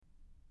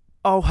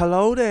Oh,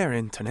 hello there,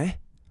 Internet.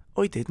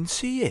 I didn't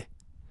see you.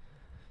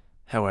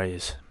 How are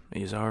yous? Are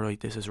yous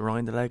alright? This is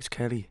Ryan the Legs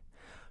Kelly,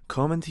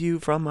 coming to you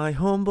from my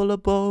humble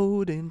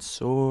abode in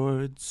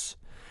Swords,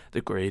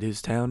 the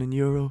greatest town in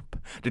Europe.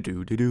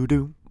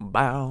 Do-do-do-do-do,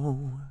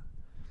 bow.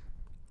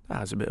 That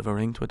has a bit of a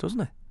ring to it,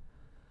 doesn't it?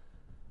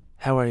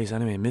 How are yous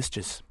anyway? Missed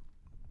yous.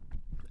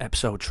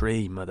 Episode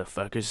 3,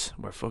 motherfuckers.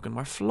 We're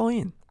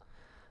flying.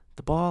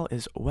 The ball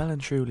is well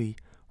and truly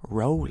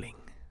rolling.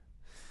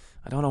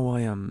 I don't know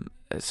why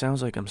it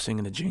sounds like I'm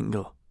singing a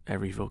jingle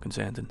every fucking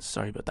sentence.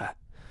 Sorry about that.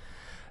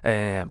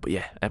 But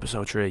yeah,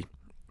 episode 3.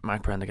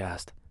 Mark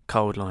Prendergast,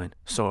 Kodaline,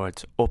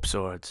 Swords, up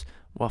Swords.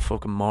 What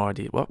fucking more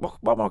do you,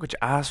 what more could you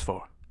ask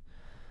for?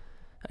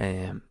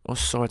 Us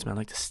swordsmen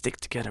like to stick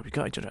together. We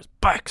got each other's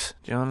backs.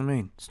 Do you know what I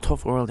mean? It's a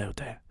tough world out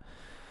there.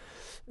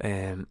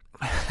 Don't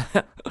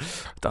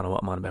know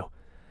what I'm on about.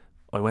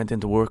 I went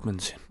into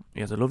Workman's.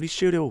 He has a lovely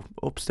studio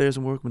upstairs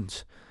in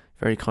Workman's.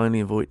 Very kindly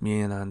invited me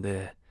in,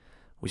 and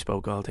we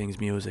spoke all things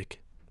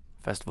music,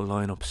 festival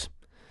lineups,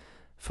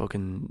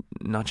 fucking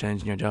not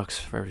changing your jocks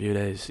for a few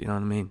days, you know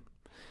what I mean?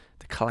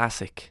 The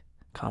classic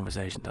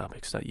conversation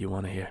topics that you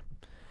want to hear.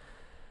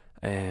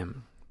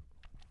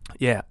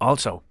 Yeah,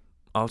 also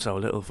a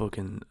little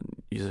fucking,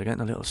 you're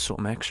getting a little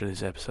something extra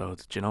this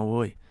episode. Do you know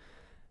why?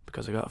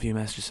 Because I got a few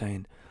messages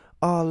saying,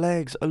 "Oh,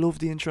 Legs, I love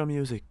the intro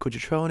music. Could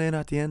you throw it in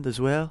at the end as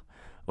well?"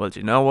 Well,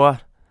 do you know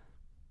what?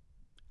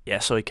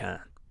 Yes, I can.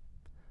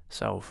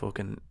 So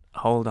fucking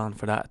hold on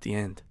for that at the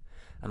end.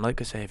 And like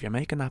I say, if you're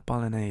making that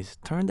bolognese,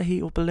 turn the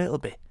heat up a little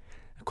bit.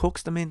 It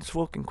cooks the mince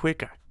fucking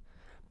quicker.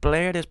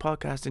 Blare this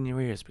podcast in your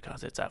ears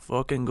because it's a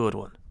fucking good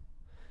one.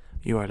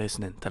 You are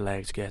listening to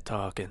Legs Get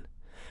Talking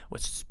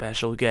with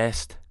special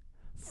guest.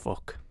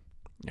 Fuck.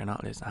 You're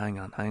not listening. Hang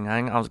on.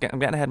 I'm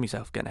getting ahead of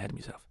myself.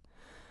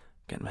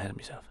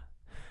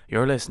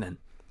 You're listening.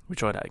 We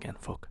try that again.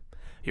 Fuck.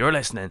 You're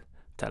listening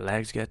to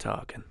Legs Get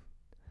Talking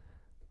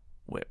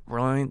with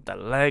Ryan the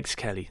Legs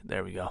Kelly.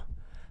 There we go.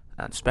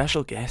 And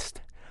special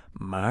guest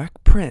Mark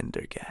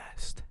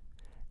Prendergast.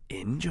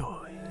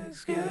 Enjoy.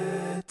 Let's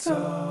get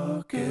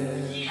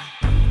talking.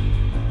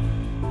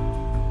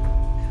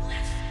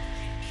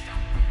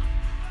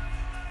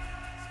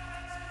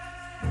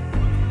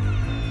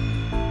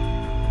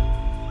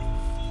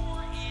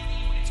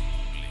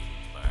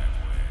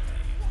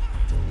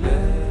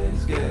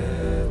 Let's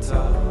get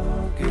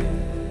talking.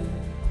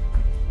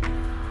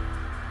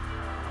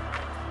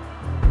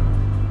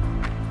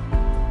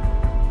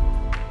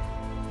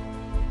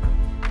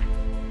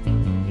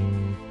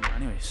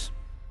 Anyways,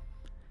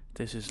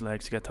 this is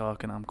Legs Get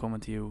Talking. I'm coming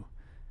to you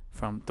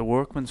from the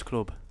Workman's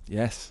Club.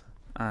 Yes.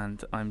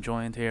 And I'm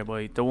joined here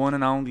by the one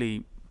and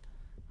only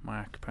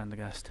Mark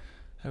Prendergast.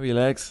 How are you,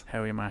 Legs?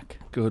 How are you, Mark?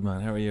 Good,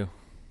 man. How are you?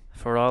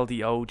 For all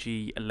the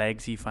OG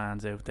Legsy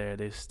fans out there,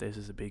 this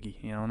is a biggie.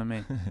 You know what I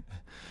mean?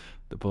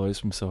 The boys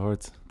from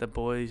Swords. The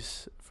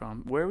boys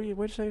from, where were you?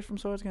 Where'd you say from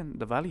Swords again?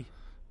 The Valley?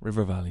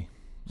 River Valley.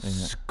 In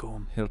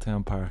Scum.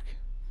 Hilltown Park.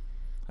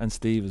 And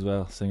Steve as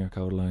well, singer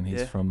Kodaline.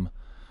 He's from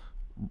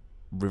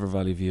River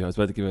Valley View. I was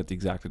about to give out the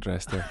exact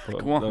address there.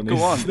 But go on.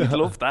 You'd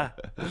love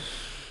that.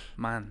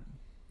 Man.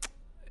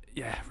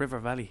 Yeah, River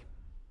Valley.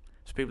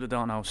 So people that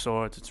don't know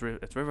Swords, it's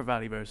River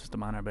Valley versus the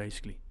Manor,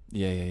 basically.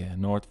 Yeah.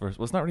 North versus...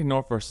 Well, it's not really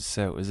north versus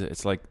south, is it?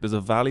 It's like there's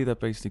a valley that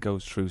basically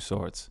goes through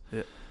Swords.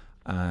 Yeah.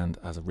 And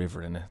has a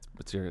river in it.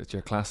 It's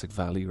your classic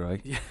valley,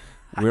 right? Yeah.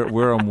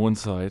 We're on one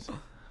side,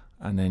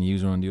 and then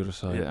you're on the other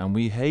side, Yeah. and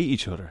we hate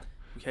each other.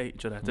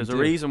 There's a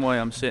reason why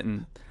I'm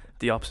sitting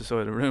the opposite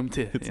side of the room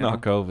to you. It's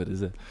not COVID,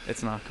 is it?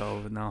 It's not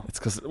COVID, no. It's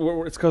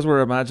because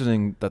we're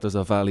imagining that there's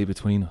a valley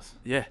between us.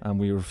 Yeah. And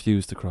we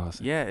refuse to cross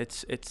it. Yeah,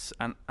 it's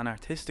an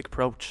artistic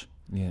approach.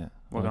 Yeah.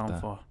 We're going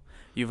for.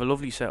 You have a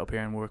lovely setup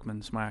here in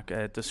Workman's, Mark.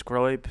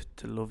 Describe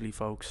to lovely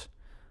folks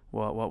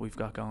what we've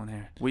got going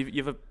here.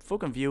 You've a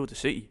fucking view of the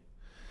city.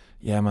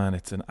 Yeah, man,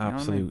 it's an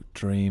absolute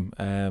dream.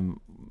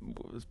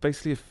 It's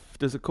basically,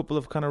 there's a couple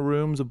of kind of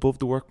rooms above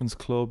the Workman's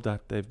Club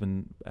that they've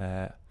been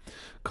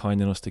kind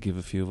enough to give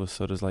a few of us.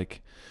 So there's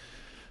like,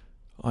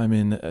 I'm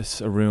in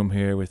a room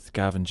here with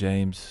Gavin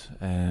James.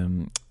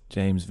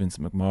 James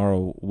Vincent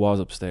McMorrow was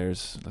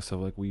upstairs. So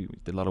like we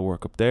did a lot of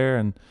work up there.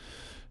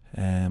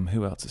 And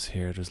who else is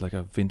here? There's like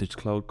a vintage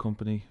clothing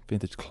company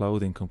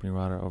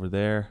over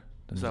there.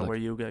 Is that where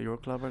you get your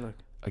clobber, like?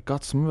 I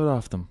got some of it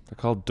off them. They're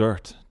called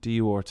Dirt,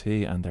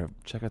 D-U-R-T, and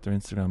check out their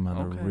Instagram, man.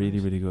 They're really,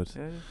 really good.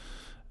 Yeah.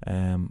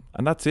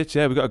 And that's it.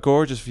 Yeah, we got a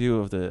gorgeous view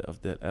of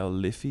the El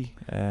Liffey.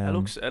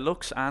 It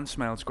looks and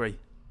smells great.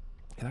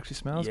 It actually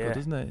smells good,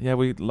 doesn't it? Yeah,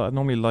 we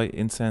normally light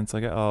incense. I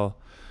get all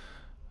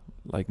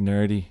like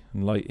nerdy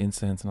and light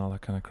incense and all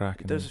that kind of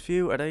crack. There's a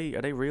few. Are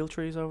they real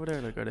trees over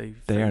there? Like, are they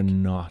fake? They are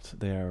not.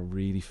 They are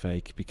really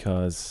fake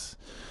because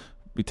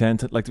we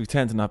tend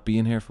to not be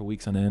in here for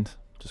weeks on end.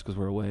 Just because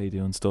we're away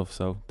doing stuff,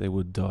 so they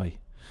would die.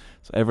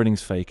 So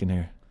everything's fake in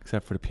here,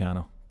 except for the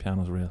piano.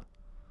 Piano's real.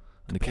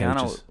 And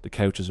the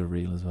couches are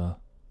real as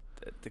well.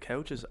 The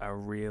couches are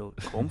real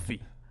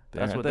comfy.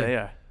 That's what they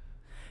are.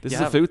 This is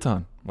a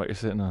futon, what you're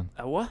sitting on.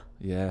 A what?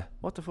 Yeah.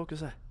 What the fuck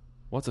is that?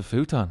 What's a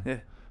futon? Yeah.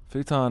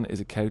 Futon is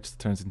a couch that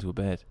turns into a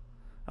bed.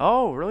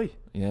 Oh, right.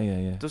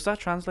 Yeah. Does that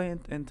translate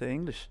into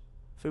English?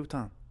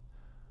 Futon.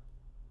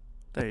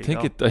 There you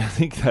go. I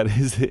think that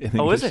is it in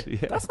English. Is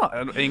it? Yeah. That's not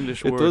an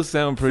English It word. does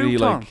sound pretty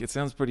Futon. it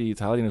sounds pretty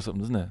Italian or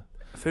something, doesn't it?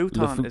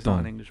 Futon is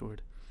not an English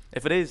word.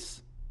 If it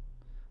is,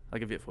 I'll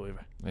give you a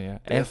fiver. Yeah.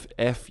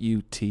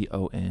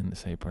 Futon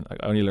is how you pronounce.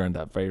 I only learned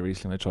that very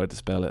recently. I tried to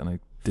spell it and I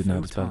didn't know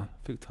how to spell it.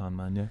 Futon,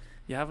 man, yeah.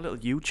 You have a little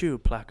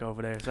YouTube plaque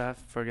over there. Is that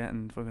for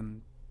getting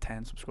fucking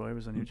 10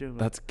 subscribers on YouTube?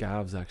 That's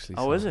Gav's actually.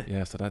 Oh, is it?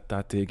 Yeah, so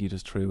that dig you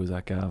just threw was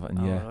at Gav, and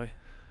Right.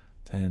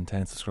 10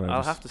 subscribers.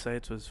 I'll have to say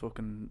it's his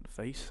fucking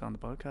face on the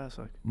podcast.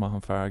 Like,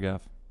 Mahan Farah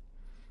Gav.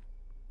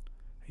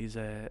 He's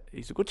a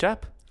good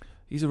chap.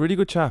 He's a really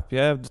good chap.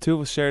 Yeah, the two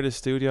of us shared his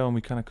studio, and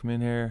we kind of come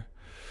in here.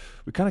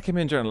 We kind of came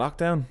in during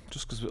lockdown,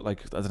 just because,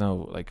 like, I don't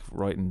know, like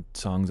writing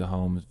songs at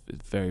home is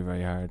very,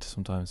 very hard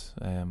sometimes.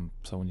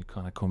 So when you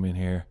kind of come in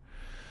here,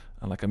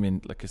 and like, I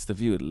mean, like, it's the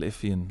view at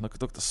Liffey, and look,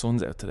 the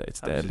sun's out today.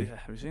 It's deadly.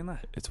 Have you seen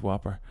that? It's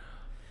whopper.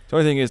 The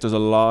only thing is, there's a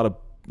lot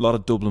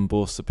of Dublin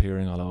bus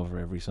appearing all over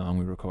every song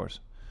we record.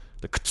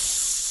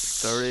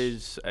 There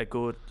is a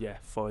good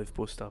 5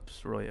 bus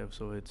stops right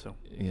outside. So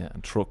yeah,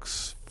 and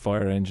trucks,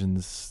 fire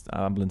engines,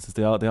 ambulances.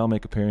 They all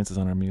make appearances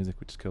on our music,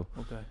 which is cool.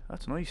 Okay,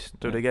 that's nice.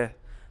 Do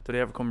they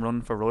ever come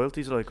run for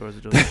royalties, like, or is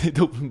it just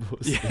Dublin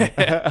bus?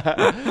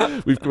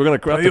 Yeah. we're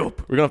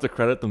gonna have to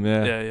credit them.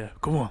 Yeah. Yeah.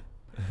 Come on,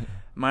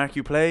 Mark.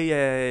 You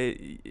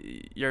play.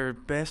 You're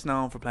best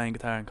known for playing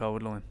guitar in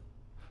Kodaline.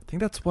 I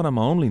think that's what I'm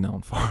only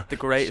known for. The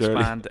greatest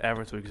Surely. band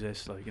ever to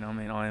exist. Like, you know what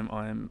I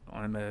mean?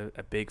 I'm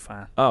a big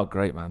fan. Oh,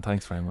 great, man!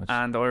 Thanks very much.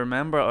 And I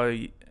remember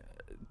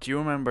do you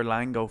remember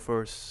Lango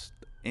first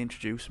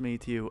introduced me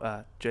to you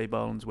at Jay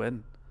Boland's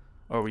wedding?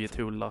 Or were you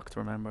too locked to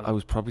remember that? I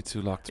was probably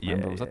too locked to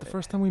remember. Was that the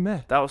first time we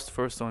met? That was the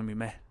first time we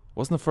met.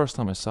 Wasn't the first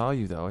time I saw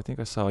you, though. I think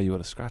I saw you at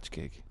a scratch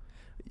gig.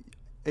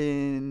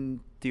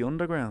 In the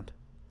underground?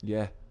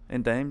 Yeah.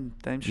 In Dame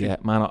Street? Yeah,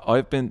 man,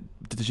 I've been...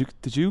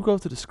 Did you go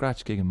to the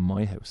scratch gig in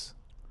my house?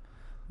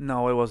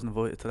 No, I wasn't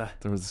invited to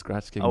that. There was a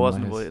scratch gig I in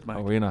wasn't my house. invited, Mark.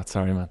 Oh, were you not?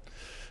 Sorry, man.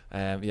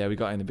 Yeah, we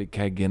got in a big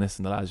keg Guinness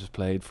and the lads just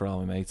played for all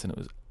my mates and it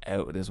was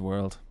out of this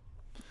world.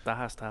 That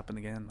has to happen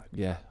again. Like.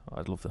 Yeah,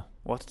 I'd love to.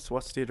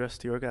 What's the address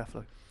to your gaff,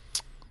 like?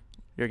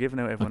 You're giving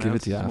out everyone I'll give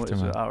else. it to you after,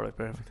 man. Alright,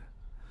 perfect.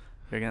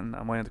 You're getting...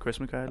 Am I on the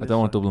Christmas card I list? don't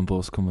want Dublin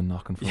Bus coming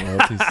knocking for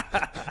royalties.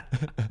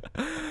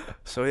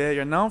 So yeah,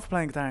 you're known for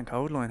playing guitar in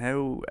Kodaline.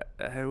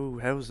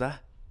 How's that?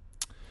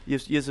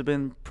 You've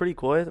been pretty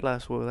quiet the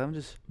last while, haven't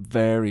you?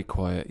 Very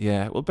quiet,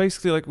 yeah. Well,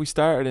 basically, like,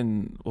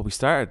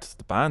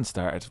 the band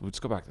started. We'll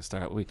just go back to the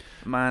start. We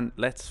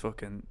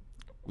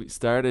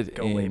started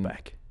go way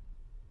back.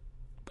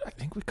 I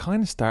think we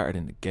kind of started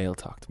in the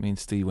Gaeltacht. Me and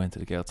Steve went to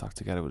the Gaeltacht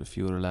together with a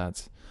few other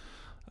lads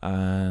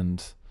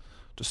and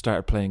just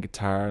started playing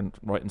guitar and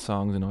writing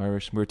songs in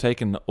Irish. We were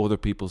taking other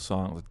people's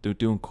songs,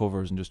 doing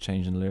covers and just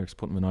changing the lyrics,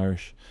 putting them in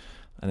Irish.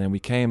 And then we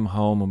came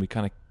home and we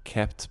kind of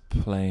kept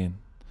playing.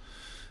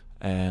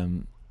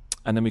 And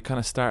then we kind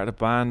of started a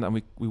band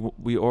and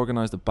we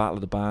organised a battle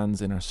of the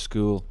bands in our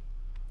school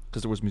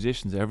because there was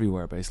musicians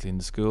everywhere basically in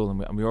the school,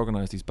 and we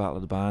organised these battle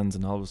of the bands,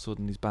 and all of a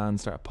sudden these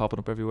bands started popping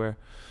up everywhere.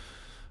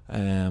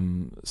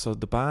 So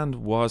the band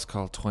was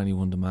called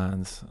 21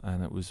 Demands,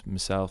 and it was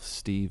myself,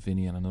 Steve,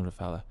 Vinny and another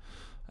fella.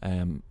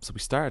 So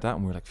we started that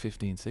when we were like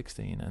 15,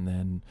 16, and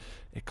then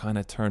it kind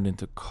of turned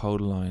into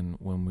Kodaline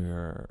when we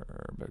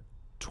were about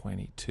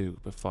 22,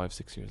 about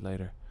 5-6 years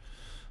later.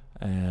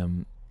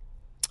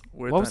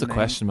 What was the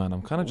question, man?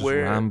 I'm kind of just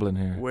rambling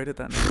here. Where did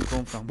that name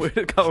come from? Where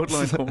did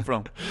Kodaline come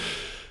from?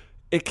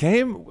 It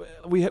came...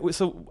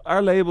 So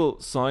our label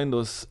signed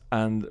us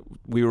and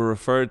we were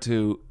referred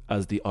to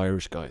as the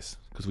Irish guys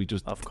because we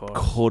just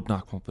could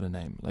not come up with a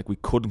name. Like, we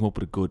couldn't come up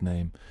with a good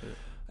name. Yeah.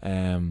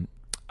 And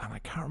I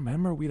can't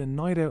remember. We had a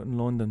night out in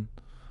London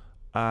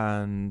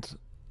and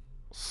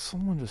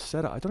someone just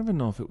said it. I don't even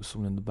know if it was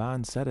someone in the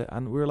band said it.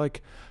 And we were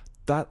like,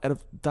 that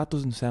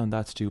doesn't sound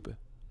that stupid.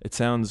 It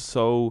sounds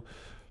so...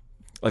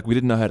 Like, we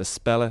didn't know how to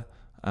spell it,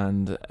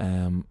 and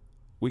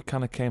we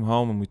kind of came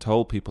home and we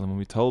told people, and when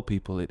we told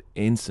people, it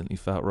instantly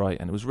felt right,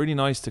 and it was really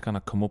nice to kind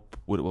of come up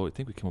with. Well, I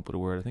think we came up with a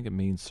word. I think it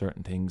means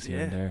certain things here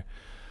and there,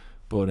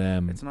 but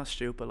it's not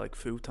stupid like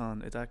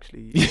futon. It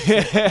actually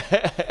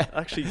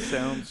actually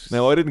sounds.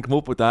 No, I didn't come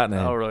up with that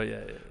name. Oh right,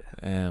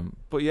 yeah.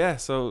 But yeah,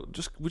 so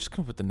we just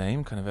come up with the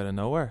name kind of out of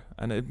nowhere,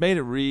 and it made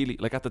it really,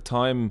 like, at the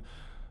time,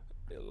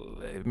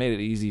 it made it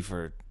easy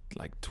for,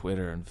 like,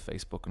 Twitter and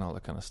Facebook and all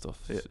that kind of stuff.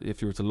 Yeah.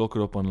 If you were to look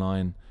it up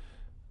online,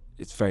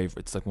 it's like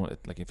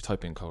if you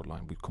type in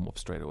Kodaline, we'd come up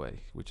straight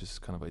away, which is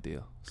kind of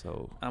ideal.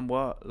 So. And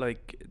what,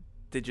 like,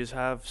 did you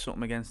have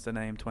something against the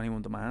name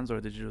 21 Demands, or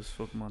did you just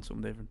fucking want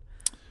something different?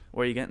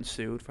 Were you getting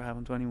sued for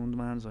having 21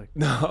 Demands? Like,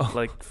 no.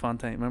 Like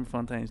Fontaine. Remember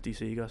Fontaine's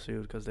DC got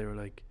sued because they were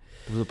like.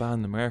 There was a band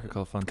in America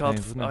called Fontaines,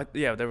 wasn't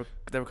there? Yeah, they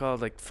were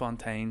called like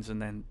Fontaines,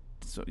 and then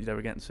they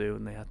were getting sued,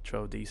 and they had to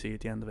throw DC at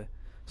the end of it.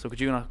 So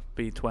could you not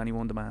be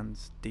 21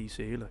 Demands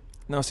DC? Like,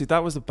 No, see,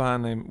 that was the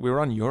band name. We were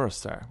on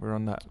Eurostar. We were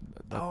on that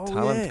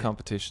talent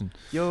competition.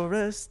 You're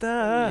a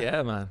star.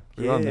 Yeah, man.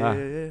 We were on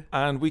that.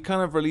 And we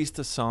kind of released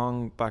a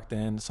song back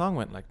then. The song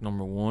went like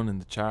 #1 in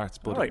the charts.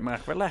 But all right,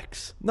 Mark,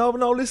 relax. No,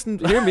 listen,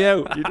 hear me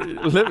out.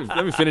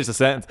 Let me finish the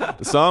sentence.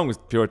 The song was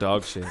pure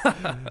dog shit.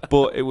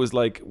 But it was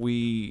like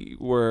it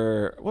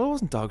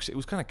wasn't dog shit. It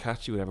was kind of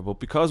catchy, whatever.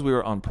 But because we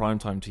were on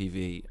primetime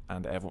TV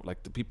and everyone,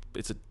 like the people,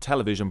 it's a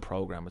television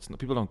program.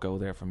 People don't go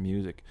there for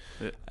music.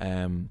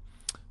 Yeah.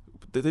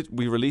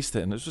 We released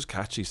it and it was just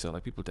catchy, so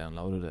like people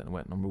downloaded it and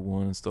went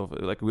 #1 and stuff.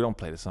 Like we don't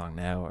play the song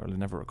now, or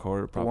never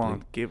record it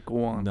properly.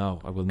 Go on. No,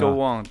 I will not.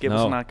 Go on, give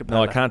us an acapella.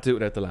 No, I can't do it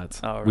without the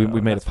lads. Oh, right,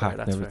 we made a pact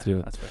never to do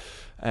it. That's fair.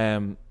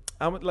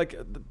 And like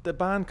the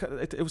band,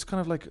 it was kind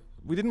of like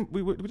we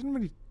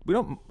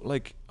don't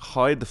like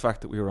hide the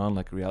fact that we were on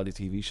like a reality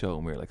TV show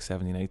and we were like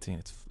 17, 18.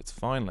 It's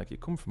fine, like you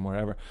come from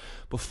wherever.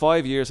 But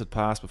 5 years had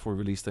passed before we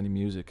released any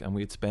music, and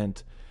we had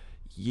spent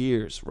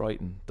years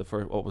writing the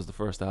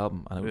first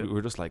album, and we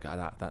were just like,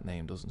 that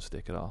name doesn't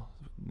stick at all.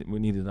 We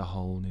needed a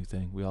whole new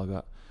thing. We all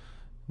got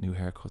new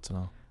haircuts and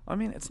all. I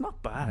mean, it's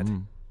not bad.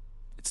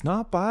 It's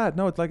not bad.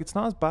 No, it's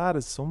not as bad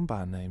as some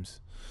band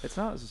names. It's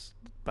not as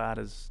bad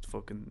as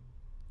fucking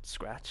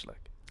Scratch.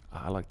 Like,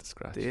 I like the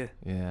Scratch. Do you?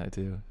 Yeah, I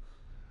do.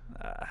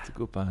 It's a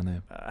good band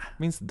name. It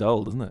means the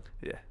dole, doesn't it?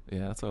 Yeah,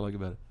 that's what I like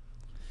about it.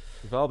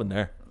 We've all been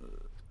there.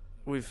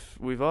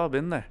 We've all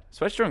been there,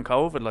 especially during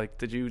COVID. Like,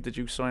 did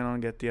you sign on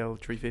and get the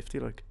old 350?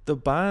 Like, the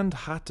band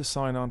had to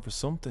sign on for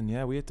something.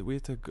 Yeah, we had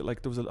to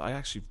like, I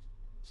actually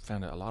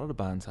found out a lot of the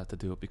bands had to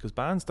do it because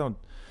bands don't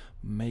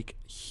make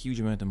a huge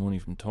amount of money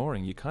from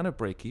touring. You kind of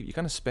break even. You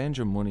kind of spend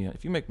your money.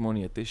 If you make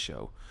money at this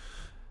show,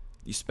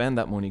 you spend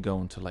that money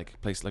going to like a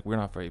place like, we're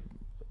not very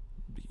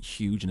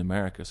huge in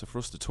America, so for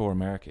us to tour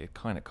America, it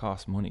kind of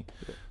costs money.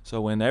 Yeah. So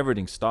when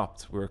everything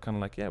stopped, we were kind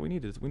of like, yeah,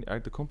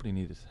 the company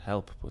needed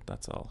help, but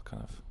that's all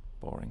kind of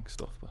boring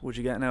stuff. But would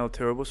you get an old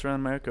tour bus around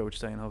America, or would you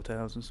stay in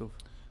hotels and stuff?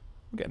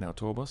 I'm getting out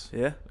tour bus.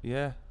 Yeah.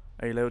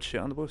 Are you allowed to shit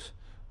on the bus?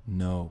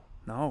 No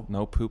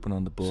pooping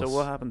on the bus. So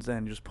what happens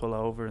then? You just pull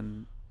over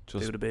and do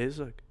the biz,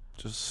 like?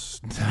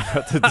 Just never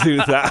have to do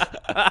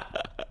that.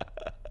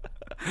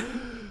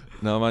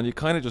 No, man, you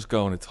kind of just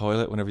go in the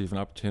toilet whenever you have an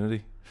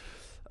opportunity.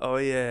 Oh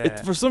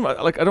yeah. For some,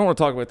 like, I don't want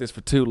to talk about this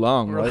for too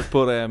long, right?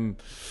 But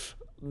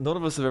none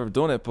of us have ever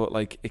done it. But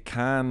like, it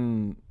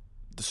can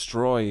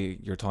destroy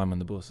your time on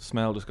the bus. The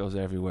smell just goes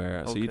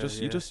everywhere. So you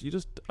just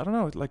I don't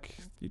know, like,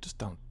 you just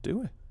don't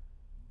do it.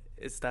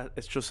 It's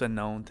just a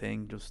known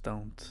thing. Just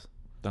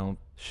don't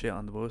shit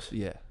on the bus.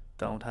 Yeah.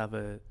 Don't have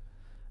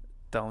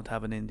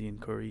an Indian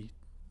curry.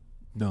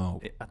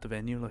 No. At the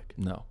venue, like.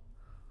 No.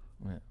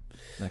 Yeah.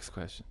 Next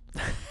question.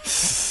 I'm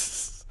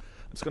just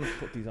gonna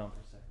put these on for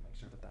a second, make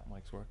sure that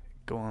mic's working.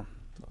 Go on.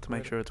 To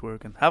make sure it's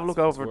working. Have a look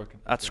over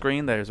at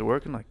screen there. Is it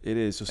working? Like, it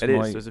is. It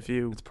is. There's a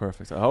few. It's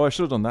perfect. Oh, I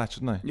should have done that,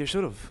 shouldn't I? You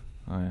should have.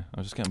 Oh yeah. I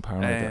was just getting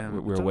paranoid that we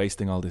were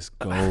wasting all this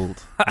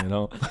gold. You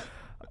know.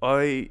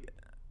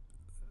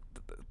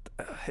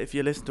 If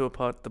you listen to the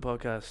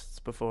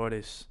podcasts before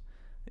this,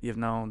 you've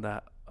known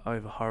that I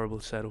have a horrible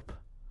setup.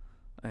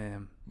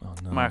 Oh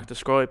no. Mark,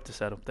 describe the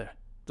setup there.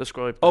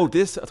 Describe. Oh,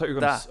 this. I thought you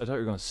were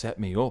going to set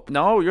me up.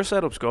 No, your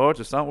setup's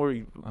gorgeous. Don't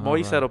worry.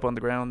 My setup on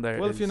the ground there.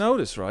 Well, if you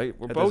notice, right,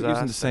 we're both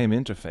using the same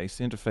interface.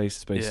 The interface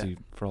is basically,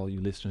 for all you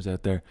listeners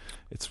out there,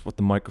 it's what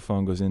the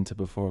microphone goes into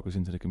before it goes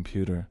into the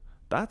computer.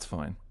 That's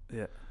fine.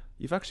 Yeah.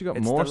 You've actually got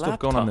more stuff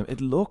going on.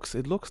 It looks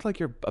like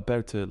you're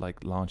about to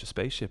like launch a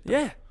spaceship.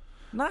 Yeah.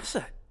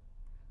 NASA.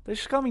 They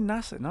just call me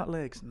NASA, not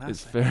legs. NASA.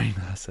 It's very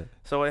NASA.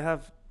 So I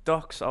have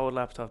Doc's old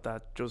laptop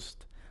that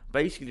just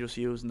basically just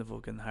using the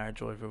fucking hard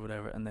drive or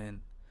whatever, and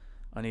then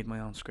I need my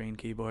own screen,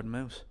 keyboard and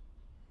mouse.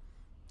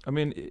 I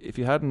mean, if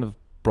you hadn't have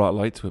brought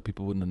light to it,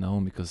 people wouldn't have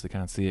known because they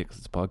can't see it because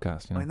it's a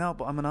podcast, you know? I know,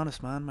 but I'm an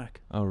honest man,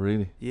 Mark. Oh,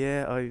 really?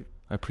 Yeah, I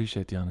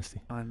appreciate the honesty.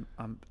 I'm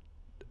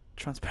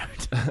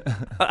transparent.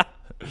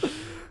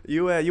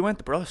 You went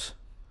to Bros.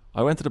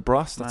 I went to the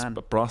Bros.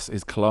 Bros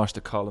is Colosh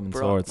the Column and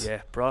Swords.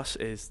 Yeah, Bros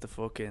is the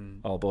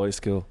fucking all boys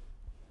school.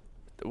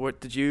 What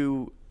did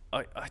you?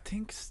 I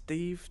think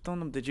Steve done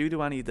them. Did you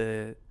do any of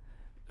the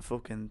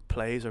fucking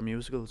plays or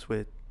musicals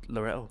with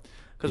Loretto?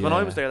 Because when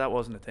I was there, that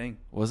wasn't a thing.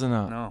 Wasn't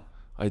it? No.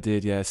 I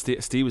did, yeah.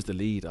 Steve was the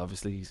lead,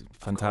 obviously. He's a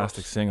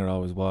fantastic singer,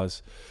 always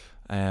was.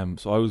 So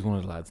I was one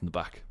of the lads in the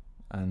back.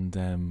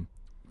 And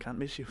can't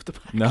miss you at the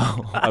back.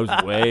 No, I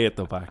was way at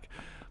the back.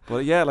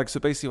 But yeah, like, so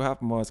basically what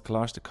happened was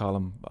Colosh the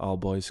Column, all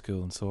boys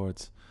school and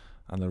Swords,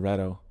 and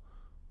Loretto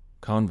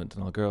Convent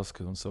and all girls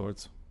school and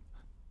Swords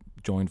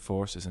joined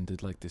forces and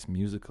did like this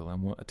musical.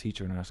 And a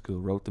teacher in our school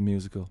wrote the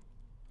musical.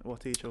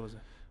 What teacher was it?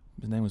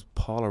 His name was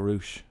Paul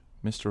Arouche,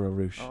 Mr.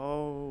 Arouche.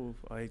 Oh,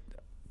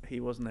 he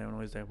wasn't there when I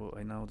was there, but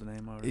I know the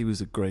name already. He was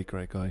a great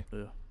guy.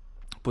 Yeah.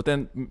 But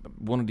then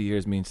one of the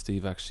years, me and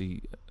Steve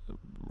actually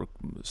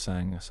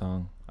sang a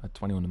song, a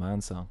 21 The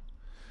Man song,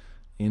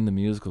 in the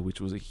musical,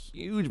 which was a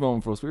huge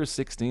moment for us. We were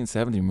 16,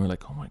 17, and we were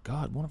like, oh my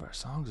God, one of our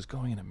songs is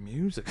going in a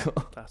musical.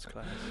 That's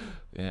class.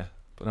 Yeah,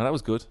 but no, that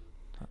was good.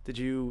 Did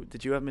you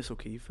have Miss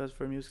O'Keefe as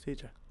for a music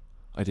teacher?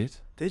 I did.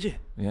 Did you?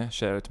 Yeah,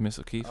 shout out to Miss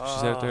O'Keefe.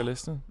 She's out there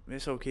listening.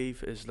 Miss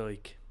O'Keefe is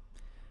like,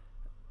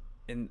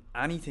 in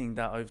anything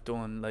that I've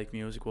done, like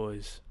music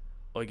wise,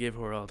 I give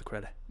her all the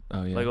credit.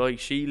 Oh yeah. Like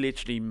she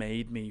literally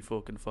made me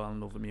fucking fall in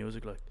love with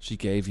music. Like she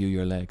gave you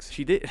your legs.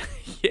 She did.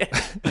 Yeah.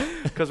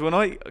 Because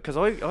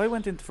I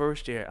went into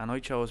first year and I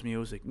chose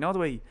music. Not the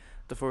way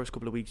the first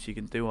couple of weeks you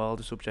can do all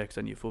the subjects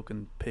and you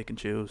fucking pick and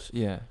choose.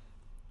 Yeah.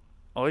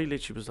 I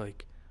literally was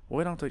like,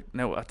 why don't I?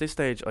 Now at this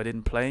stage I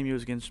didn't play a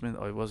music instrument.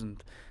 I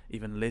wasn't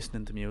even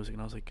listening to music,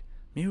 and I was like,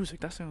 music,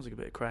 that sounds like a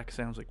bit of crack.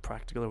 Sounds like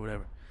practical or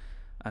whatever.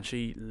 And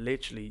she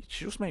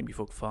just made me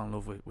fucking fall in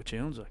love with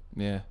tunes. Like.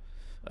 Yeah.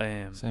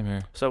 Same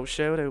here. So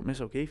shout out Miss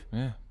O'Keefe.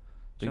 Yeah.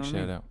 Big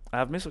shout out. I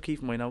have Miss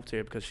O'Keefe in my notes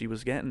here because she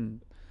was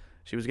getting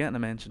a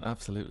mention.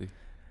 Absolutely.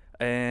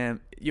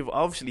 You've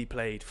obviously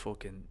played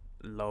fucking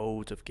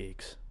loads of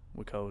gigs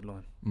with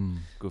Kodaline.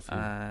 Good for you.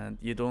 And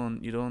you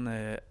done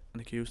an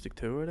acoustic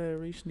tour there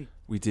recently.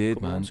 We did,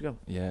 couple man. months ago.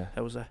 Yeah.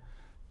 How was that?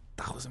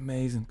 That was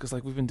amazing because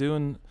like we've been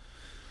doing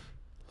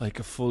like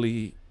a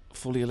fully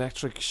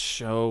electric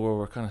show where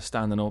we're kind of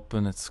standing up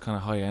and it's kind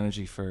of high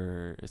energy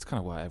it's kind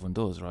of what everyone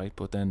does, right?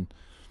 But then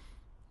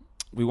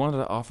we wanted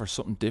to offer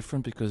something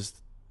different because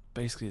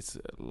basically, it's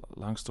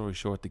long story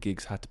short, the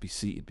gigs had to be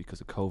seated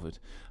because of COVID,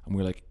 and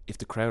we're like, if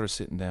the crowd are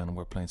sitting down and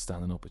we're playing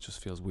standing up, it just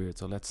feels weird.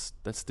 So let's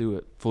do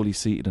it fully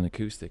seated and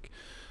acoustic.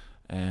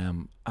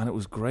 And it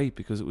was great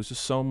because it was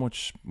just so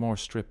much more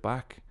stripped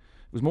back.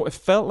 It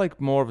felt like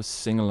more of a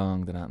sing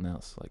along than anything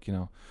else. Like, you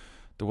know,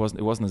 it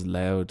wasn't as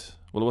loud.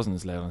 Well, it wasn't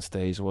as loud on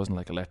stage. It wasn't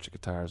like electric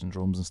guitars and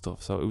drums and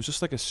stuff. So it was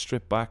just like a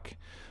stripped back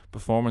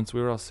performance.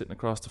 We were all sitting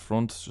across the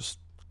front. It was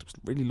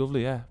really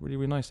lovely, yeah, really,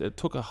 really nice. It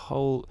took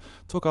all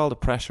the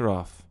pressure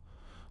off.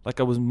 Like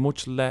I was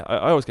much less.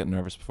 I always get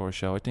nervous before a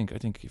show. I think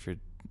if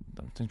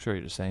I'm sure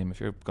you're the same. If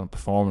you're going to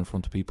perform in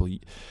front of people,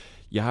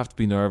 you have to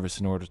be nervous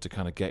in order to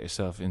kind of get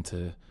yourself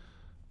into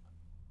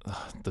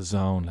the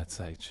zone. Let's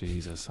say,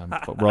 Jesus, I'm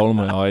rolling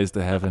my eyes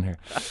to heaven here.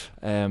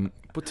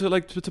 But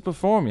to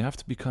perform, you have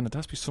to be there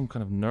has to be some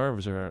kind of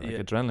nerves or like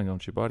adrenaline going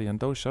through your body. And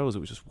those shows, it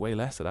was just way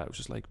less of that. It was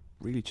just like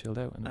really chilled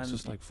out, and it was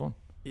just like fun.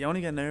 You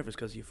only get nervous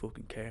because you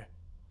fucking care.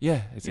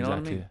 Yeah, it's you know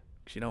exactly what I mean? it.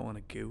 Because you don't want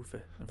to goof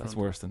it. That's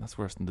worse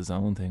than the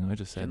zone thing I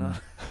just said. You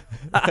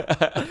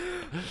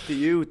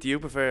know? Do you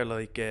prefer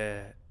like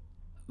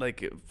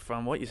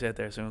from what you said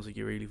there? Sounds like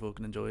you really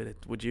fucking enjoyed it.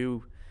 Would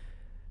you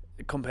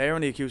comparing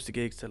the acoustic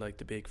gigs to like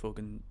the big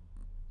fucking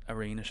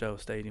arena show,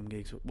 stadium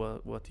gigs?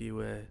 What do you?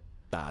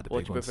 The what big do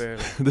you ones. prefer?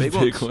 Like, The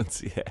big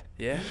ones, yeah.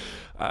 Yeah.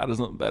 There's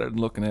nothing better than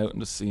looking out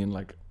and just seeing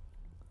like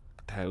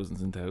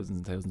thousands and thousands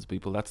and thousands of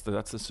people. That's the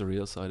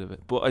surreal side of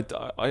it. But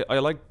I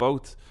like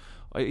both.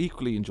 I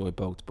equally enjoy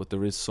both, but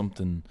there is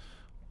something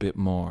a bit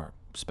more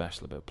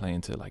special about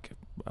playing to like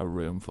a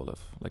room full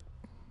of like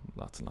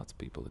lots and lots of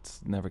people. It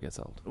never gets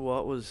old.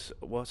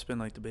 What's been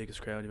like the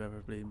biggest crowd you've ever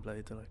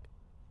played to? Like,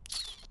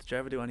 did you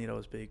ever do any of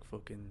those big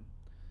fucking,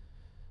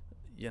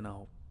 you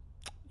know,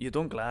 you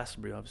done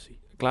Glastonbury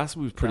obviously.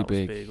 Glastonbury was pretty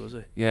big. big, Was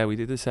it? Yeah, we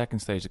did the second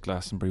stage at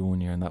Glastonbury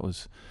one year, and that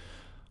was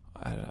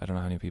I don't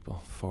know how many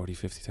people, 40,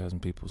 50,000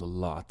 people was a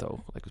lot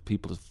though. Like with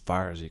people as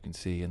far as you can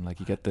see, and like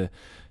you get the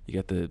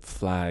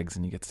flags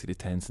and you get to see the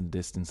tents in the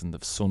distance, and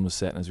the sun was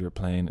setting as we were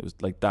playing. It was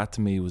like that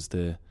to me was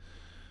that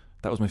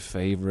was my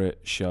favourite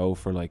show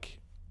for like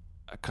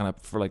a kind of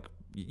for like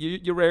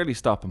you rarely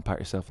stop and pat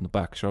yourself on the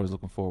back. Sure, I was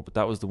looking forward, but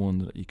that was the one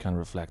that you kind of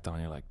reflect on.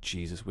 And you're like,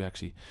 Jesus, we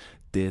actually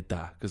did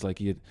that, because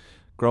like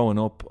growing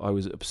up, I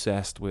was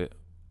obsessed with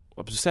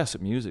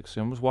music.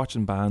 So I was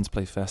watching bands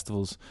play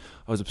festivals.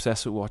 I was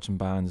obsessed with watching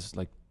bands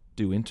like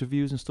do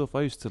interviews and stuff.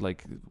 I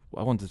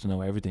wanted to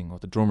know everything,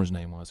 what the drummer's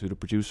name was, who the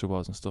producer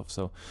was and stuff.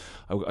 So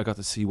I got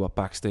to see what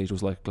backstage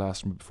was like at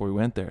Glastonbury before we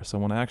went there. So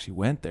when I actually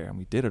went there and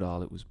we did it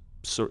all, it was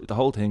the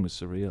whole thing was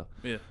surreal.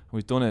 Yeah.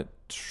 We've done it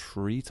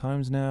 3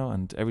 times now,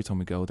 and every time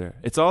we go there,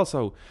 it's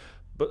also,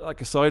 but like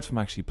aside from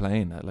actually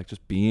playing that, like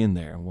just being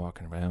there and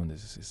walking around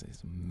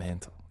is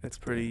mental. It's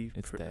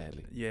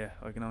deadly. Yeah,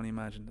 I can only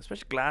imagine.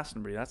 Especially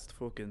Glastonbury, that's the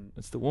fucking...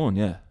 It's the one,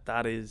 yeah.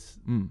 That is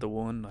the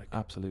one, like...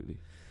 Absolutely.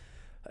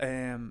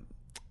 I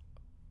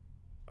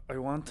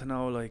want to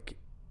know, like,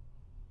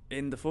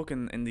 in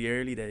the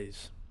early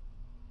days,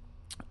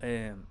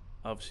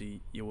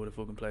 obviously you would have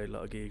fucking played a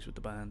lot of gigs with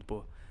the band,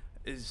 but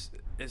is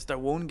there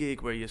one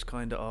gig where you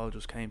kind of all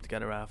just came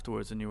together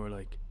afterwards and you were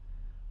like,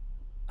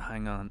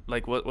 hang on,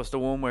 like what was the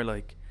one where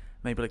like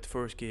maybe like the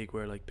first gig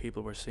where like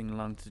people were singing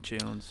along to the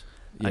tunes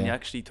and you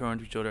actually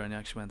turned to each other and you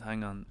actually went,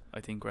 hang on, I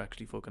think we're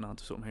actually fucking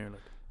onto something here?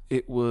 Like,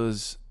 it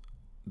was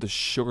the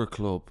Sugar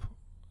Club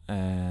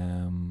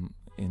in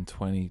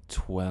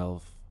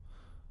 2012.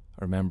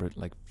 I remember it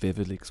like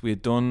vividly, because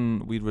we'd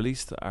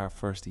released our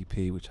first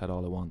EP which had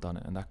All I Want on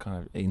it, and that kind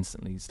of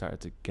instantly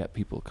started to get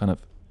people kind of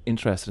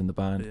interested in the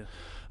band.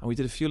 And we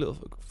did a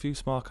few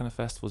small kind of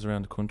festivals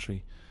around the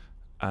country,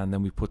 and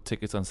then we put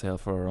tickets on sale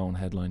for our own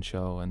headline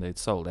show, and they'd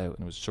sold out,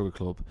 and it was Sugar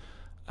Club,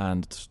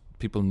 and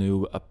people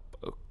knew a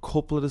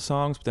couple of the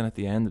songs, but then at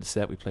the end of the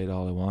set we played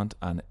All I Want,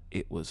 and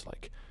it was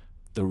like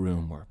the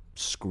room were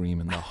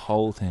screaming the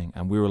whole thing,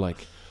 and we were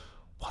like,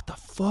 what the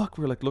fuck?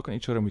 We were like looking at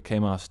each other, and we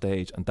came off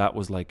stage, and that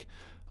was like,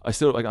 I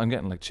still like, I'm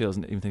getting like chills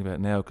and even thinking about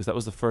it now, because that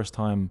was the first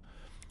time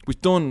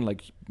we've done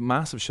like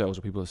massive shows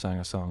where people have sang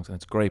our songs, and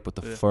it's great. But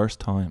the first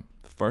time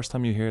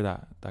you hear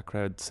that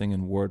crowd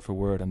singing word for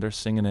word, and they're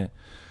singing it,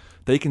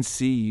 they can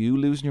see you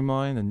losing your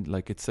mind, and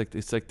like it's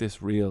like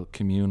this real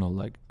communal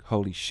like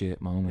holy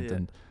shit moment,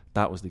 and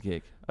that was the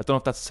gig. I don't know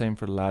if that's the same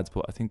for the lads,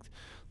 but I think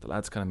the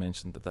lads kind of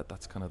mentioned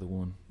that's kind of the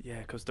one.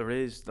 Yeah, because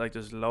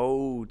there's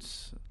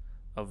loads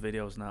of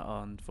videos now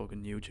on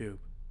fucking YouTube,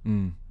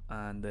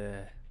 and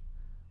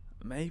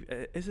maybe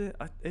is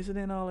it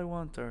in All I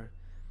Want, or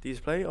do you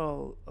play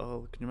all?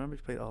 Can you remember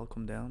you played All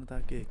Come Down at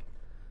that gig?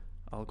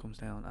 All Comes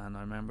Down, and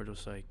I remember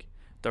just like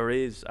there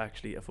is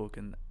actually a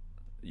fucking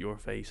your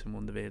face in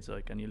one of the vids,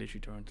 like, and you literally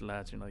turn to the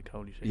lads and you're like,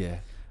 holy shit. Yeah.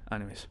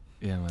 Anyways,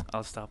 yeah, man.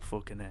 I'll stop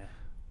fucking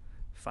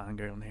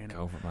fangirling here now.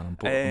 Go for it, man. I'm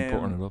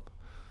putting it up.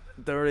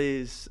 There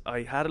is.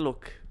 I had a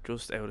look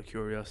just out of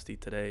curiosity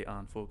today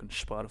on fucking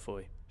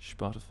Spotify.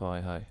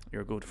 Hi.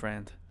 You're a good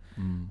friend.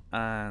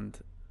 And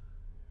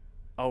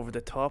over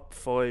the top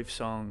 5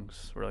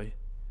 songs, right?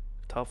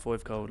 Top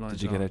 5 Kodaline songs.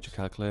 Did you get out your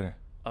calculator?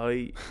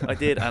 I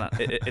did, and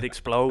it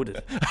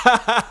exploded.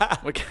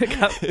 My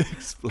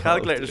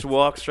calculator just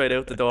walked straight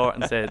out the door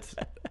and said,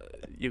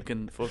 "You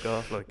can fuck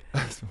off." Like,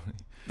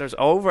 there's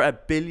over 1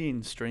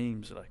 billion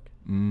streams, like,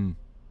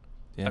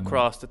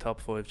 across the top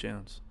 5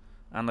 tunes,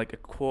 and like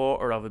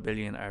 250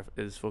 million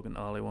is fucking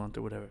All I Want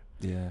or whatever.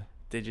 Yeah.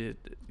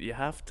 You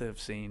have to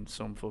have seen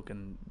some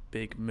fucking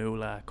big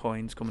moolah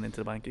coins coming into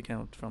the bank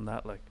account from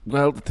that, like.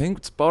 Well, the thing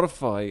with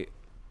Spotify,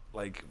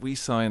 like, we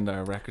signed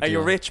our record deal. Are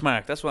you rich,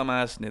 Mark? That's what I'm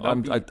asking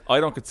you. I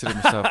don't consider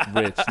myself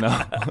rich.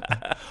 No.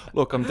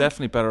 Look, I'm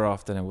definitely better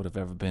off than I would have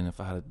ever been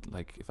if I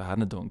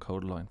hadn't done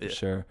Kodaline, for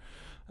sure.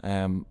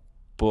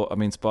 But I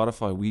mean,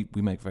 Spotify,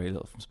 we make very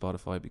little from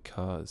Spotify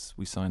because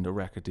we signed a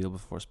record deal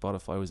before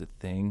Spotify was a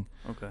thing.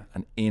 Okay.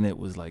 And in it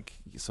was like,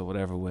 so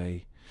whatever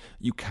way,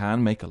 you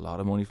can make a lot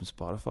of money from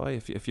Spotify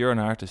if you're an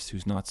artist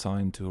who's not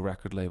signed to a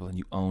record label and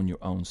you own your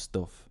own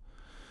stuff,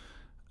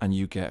 and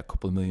you get a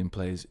couple of million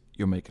plays,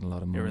 you're making a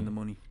lot of money. You're in the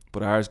money.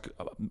 But ours,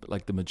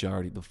 like the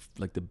majority,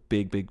 the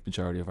big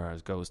majority of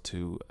ours goes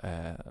to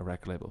a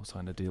record label who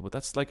signed a deal. But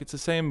that's like, it's the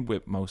same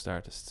with most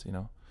artists, you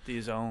know. Do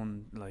you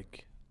own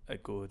like a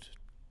good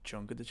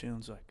chunk of the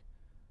tunes, like?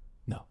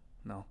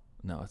 No,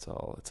 it's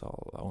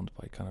all owned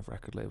by kind of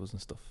record labels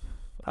and stuff.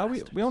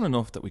 We own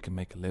enough that we can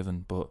make a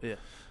living, but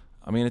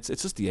I mean, it's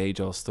just the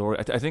age-old story.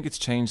 I think it's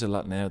changed a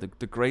lot now.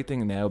 The great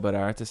thing now about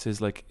artists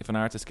is, like, if an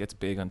artist gets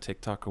big on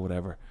TikTok or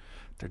whatever,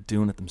 they're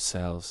doing it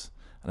themselves,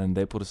 and then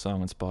they put a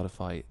song on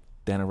Spotify,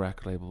 then a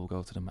record label will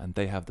go to them, and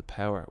they have the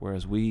power.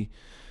 Whereas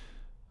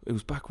it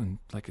was back when,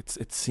 like,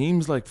 it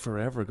seems like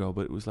forever ago,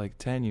 but it was like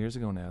 10 years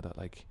ago now that,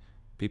 like,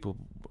 people,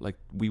 like,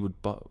 we would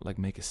you'd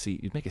make a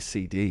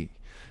CD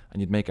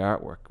and you'd make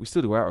artwork. We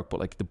still do artwork, but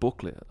like the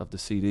booklet of the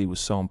CD was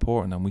so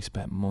important, and we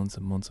spent months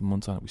and months and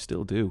months on it. We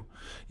still do,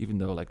 even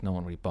though like no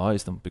one really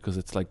buys them, because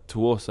it's like,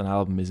 to us, an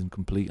album isn't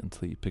complete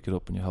until you pick it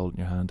up and you hold it in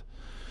your hand.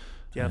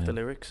 Do you have the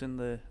lyrics in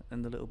the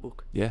little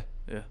book? Yeah.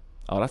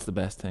 Oh, that's the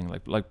best thing.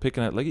 Like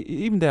picking out, like,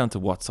 even down to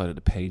what side of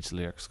the page the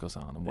lyrics goes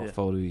on and what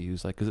photo you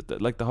use. Like, because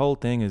like the whole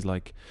thing is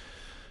like,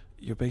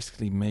 you're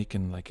basically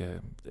making like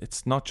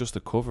it's not just a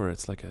cover.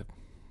 It's like a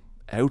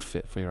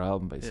outfit for your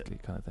album, basically,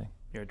 kind of thing.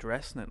 You're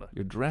dressing it, like.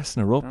 You're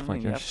dressing her up,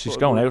 like, she's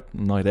going out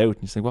night out,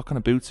 and you say, what kind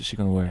of boots is she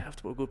going to wear? You have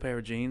to put a good pair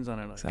of jeans on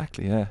her, like.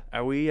 Exactly, yeah.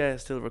 Are we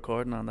still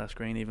recording on that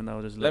screen, even though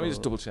there's Let me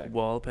just double check.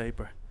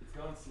 Wallpaper? It's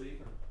gone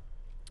sleeping.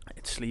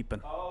 It's sleeping.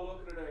 Oh,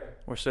 look at it there.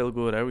 We're still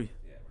good, are we?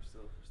 Yeah, we're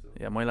still.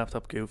 Yeah, my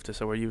laptop goofed it,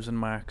 so we're using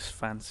Mark's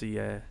fancy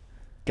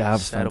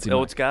Gav's setup. fancy.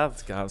 Oh, it's Gav.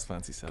 It's Gav's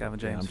fancy setup. Gavin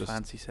James'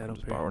 fancy setup. I'm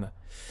just borrowing it.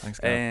 Thanks,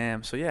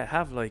 Gav. So yeah,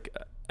 have like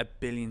a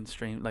billion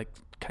stream. Like,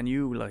 can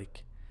you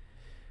like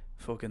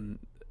fucking?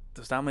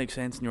 Does that make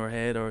sense in your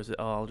head, or is it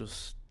all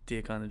just? Do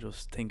you kind of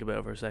just think about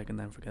it for a second,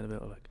 then forget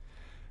about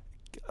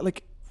it?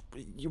 Like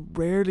you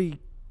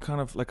rarely kind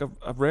of like I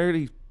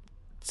rarely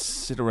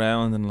sit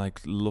around and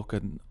like look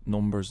at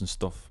numbers and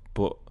stuff,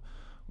 but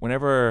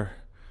whenever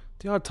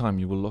the odd time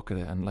you will look at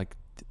it, and like,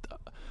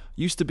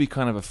 used to be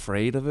kind of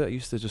afraid of it. I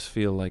used to just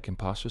feel like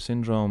imposter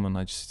syndrome, and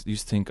I just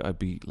used to think I'd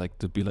be like,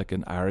 there'd be like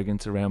an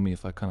arrogance around me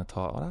if I kind of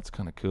thought, oh, that's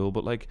kind of cool.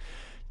 But like,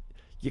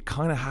 you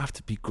kind of have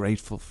to be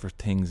grateful for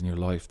things in your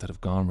life that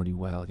have gone really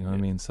well, you know what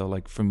I mean? So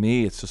like, for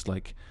me, it's just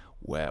like,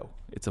 wow,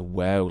 it's a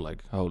wow,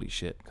 like, holy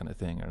shit kind of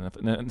thing.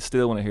 And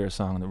still, when I hear a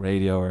song on the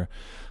radio or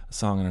a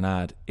song in an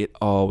ad, it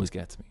always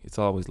gets me. It's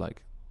always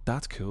like,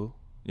 that's cool,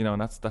 you know.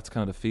 And that's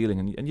kind of the feeling,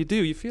 and you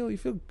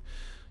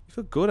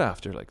feel good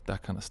after like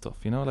that kind of stuff,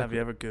 you know. Like, have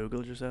you ever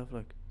Googled yourself,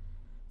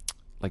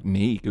 like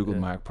me Googled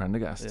Mark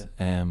Prendergast?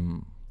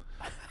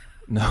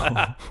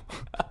 No.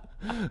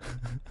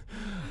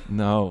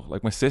 No,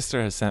 like, my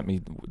sister has sent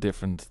me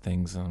different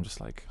things, and I'm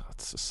just like, oh,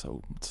 it's just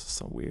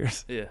so weird.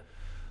 Yeah.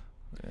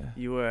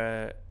 You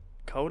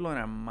Kodaline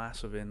are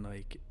massive in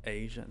like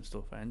Asia and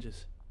stuff, and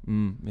just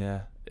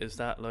yeah. is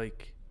that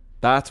like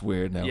That's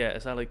weird now. Yeah,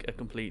 is that like a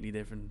completely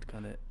different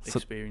kind of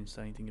experience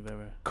to anything you've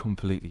ever?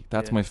 Completely.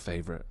 That's my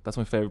favorite. That's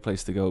my favorite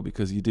place to go,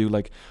 because you do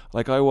like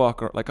I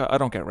walk, or like I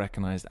don't get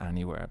recognized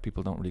anywhere.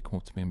 People don't really come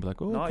up to me and be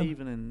like, "Oh." Not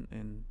even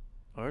in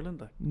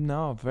Ireland, like.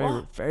 No,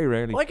 very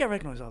rarely. I get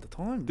recognised all the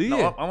time. Do you?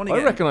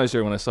 I recognised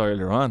you when I saw you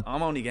earlier on.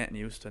 I'm only getting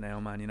used to it now,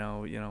 man. You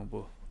know,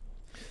 but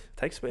it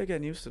takes a bit of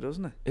getting used to,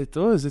 doesn't it? It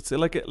does. It's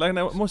like I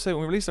must say,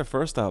 when we released our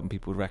first album,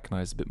 people would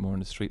recognise a bit more in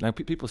the street. Now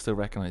people still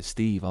recognise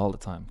Steve all the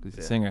time because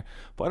he's a singer,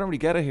 but I don't really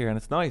get it here, and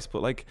it's nice.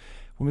 But like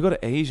when we go to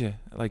Asia,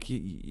 like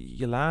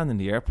you land in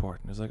the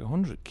airport and there's like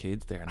 100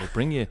 kids there, and they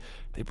bring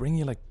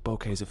you like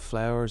bouquets of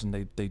flowers, and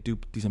they do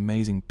these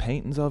amazing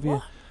paintings of you.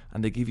 What?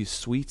 And they give you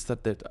sweets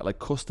that they're like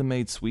custom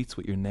made sweets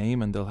with your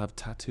name, and they'll have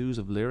tattoos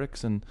of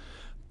lyrics, and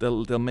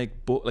they'll make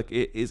like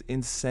it is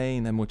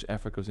insane how much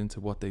effort goes into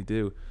what they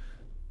do.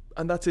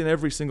 And that's in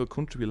every single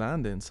country we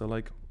land in. So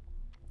like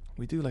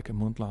we do like a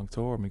month-long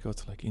tour, and we go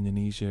to like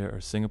Indonesia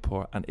or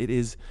Singapore, and it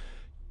is,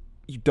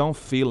 you don't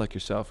feel like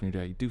yourself when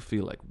you're there. You do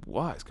feel like,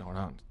 what is going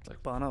on? It's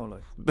like Bono,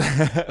 like.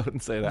 I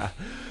wouldn't say that,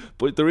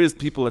 but there is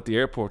people at the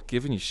airport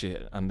giving you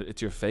shit, and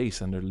it's your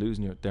face, and they're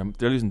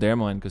losing their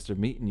mind because they're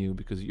meeting you,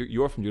 because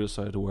you're from the other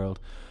side of the world,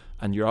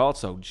 and you're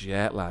also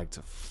jet lagged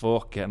to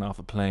fuck getting off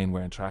a plane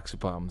wearing tracksuit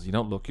bottoms. You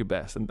don't look your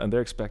best, and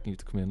they're expecting you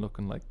to come in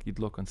looking like you'd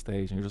look on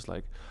stage, and you're just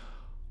like,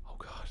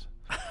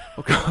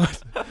 oh god,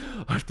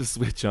 I have to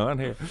switch on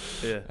here.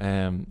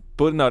 Yeah.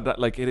 But no, that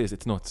like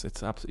it's nuts.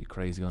 It's absolutely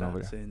crazy on over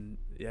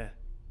there.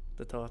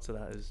 The thoughts of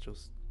that is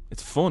just,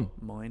 it's fun,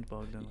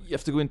 mind-boggling. You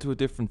have to go into a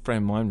different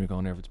frame of mind when you're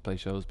going there to play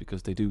shows,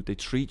 because they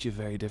treat you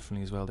very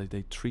differently as well.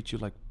 They treat you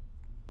like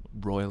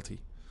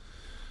royalty,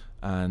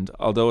 and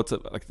although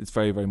it's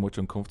very, very much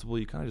uncomfortable,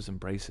 you kind of just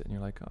embrace it, and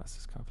you're like, oh, it's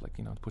just kind of like,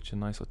 you know, put you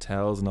in nice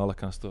hotels and all that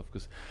kind of stuff.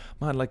 Because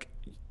man, like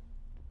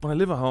when I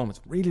live at home,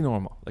 it's really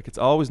normal. Like it's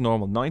always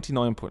normal.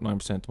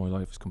 99.9% of my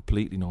life is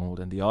completely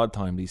normal. And the odd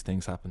time these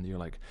things happen, you're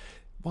like,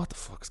 what the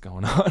fuck's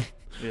going on?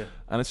 Yeah.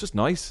 And it's just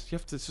nice.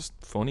 It's just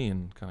funny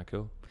and kind of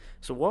cool.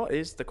 So what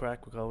is the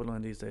crack with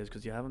Kodaline these days?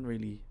 Because you haven't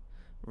really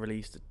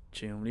released a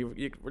tune.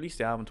 You released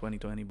the album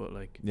 2020, but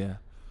like, yeah,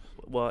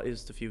 what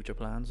is the future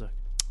plans like?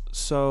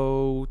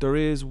 So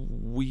there's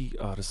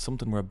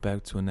something we're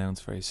about to announce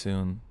very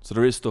soon. So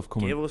there is stuff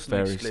coming very soon.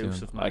 Give us an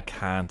exclusive, man. I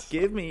can't.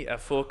 Give me a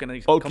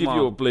fucking. I'll give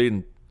you a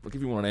bleeding. I'll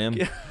give you one of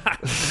them.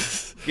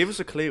 Give us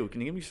a clue.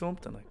 Can you give me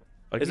something?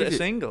 Like, is it a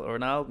single or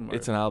an album?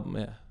 It's an album,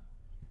 yeah.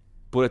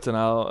 But it's an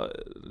album.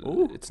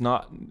 It's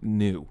not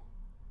new.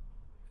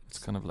 It's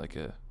kind of like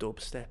a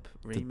dubstep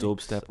remix. The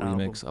dubstep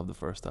remix of the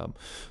first album.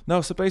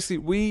 No, so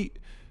basically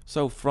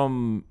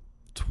from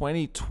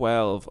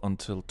 2012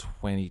 until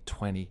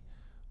 2020,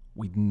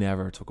 we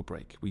never took a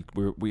break. We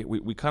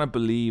kind of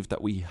believed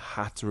that we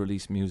had to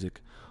release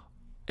music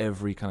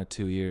every kind of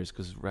 2 years,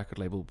 because record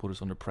label would put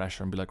us under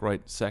pressure and be like,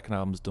 right, second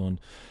album's done,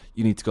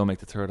 you need to go make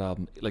the third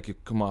album. Like, you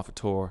come off a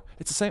tour.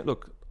 It's the same.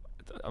 Look,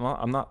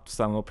 I'm not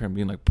standing up here and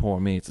being like, poor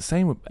me. It's the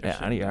same with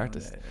any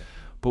artist. Yeah.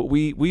 But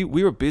we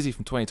were busy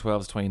from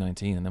 2012 to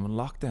 2019, and then when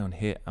lockdown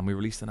hit and we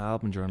released an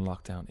album during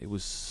lockdown, it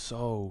was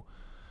so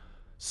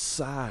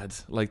sad,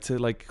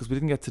 because we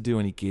didn't get to do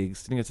any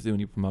gigs, didn't get to do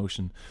any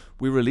promotion.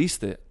 We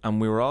released it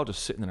and we were all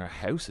just sitting in our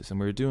houses, and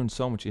we were doing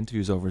so much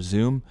interviews over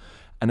Zoom,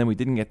 and then we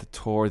didn't get to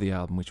tour the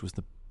album, which was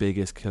the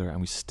biggest killer,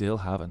 and we still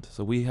haven't.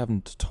 So we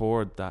haven't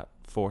toured that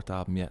fourth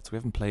album yet, so we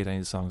haven't played any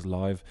of the songs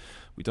live.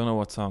 We don't know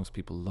what songs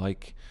people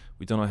like.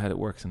 We don't know how it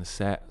works in a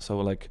set. So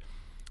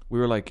we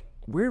were like,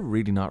 we're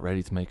really not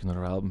ready to make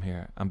another album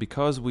here. And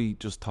because we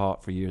just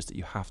thought for years that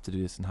you have to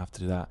do this and have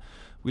to do that,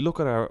 we look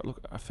at our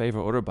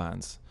favorite other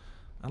bands,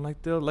 and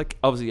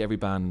obviously every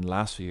band in the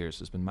last few years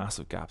there's been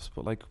massive gaps,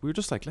 but we were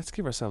just like, let's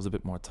give ourselves a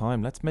bit more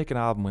time. Let's make an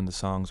album when the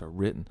songs are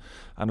written.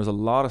 And there's a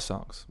lot of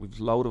songs. We've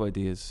a load of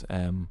ideas,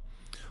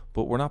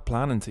 but we're not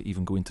planning to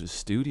even go into the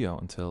studio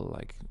until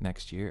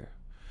next year.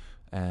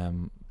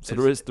 So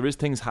there is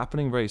things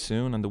happening very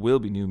soon, and there will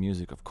be new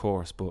music, of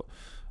course, but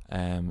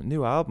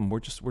new album,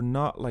 we're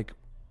not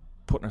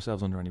putting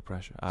ourselves under any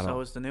pressure at all. So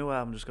is the new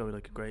album just going to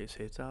be a greatest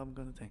hits album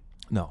kind of thing?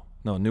 No,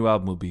 new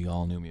album will be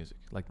all new music,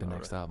 the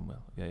next album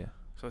will. Yeah.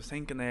 So I was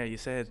thinking there, you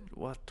said,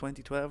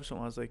 2012 or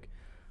something? I was like,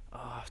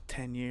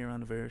 10-year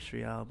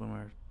anniversary album,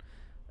 or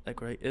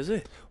great, is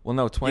it? Well,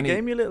 no, 20. You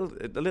gave me a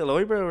little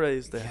eyebrow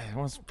raise there.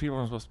 Yeah, people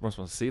weren't supposed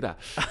to see that.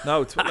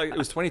 No, it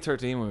was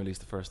 2013 when we released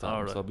the first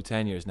album, so it'll be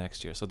 10 years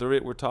next year. So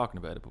we're talking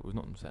about it, but we've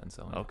nothing set in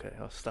stone. Okay,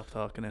 I'll stop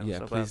talking now. Yeah,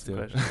 stop please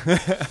do.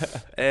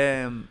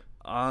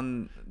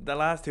 On the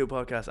last two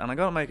podcasts, and I'm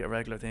gonna make it a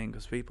regular thing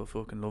because people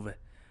fucking love it,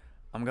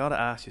 I'm gonna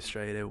ask you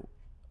straight out.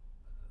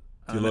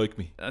 Do you like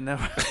me? I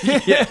never.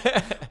 Yeah.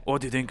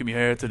 What do you think of me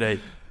hair today?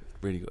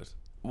 Really good.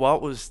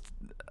 What was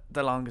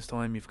the longest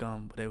time you've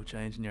gone without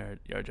changing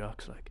your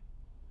jocks?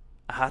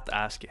 I had to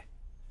ask you.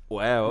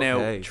 Wow.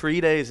 Okay. Now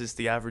 3 days is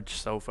the average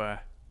so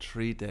far.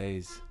 3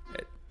 days.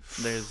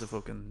 There's the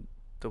fucking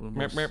Dublin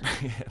bus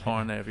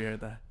horn there. Have you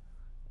heard that?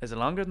 Is it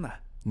longer than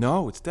that?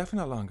 No, it's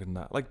definitely not longer than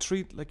that.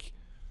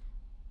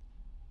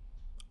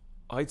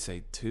 I'd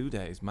say 2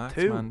 days max,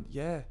 man.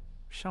 Yeah.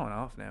 Showing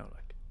off now,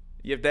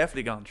 You've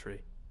definitely gone 3.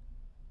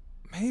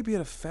 Maybe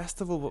at a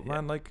festival, but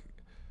man, like,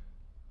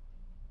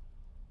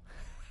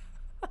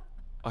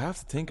 I have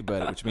to think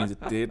about it, which means it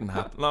didn't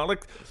happen. No,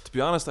 like, to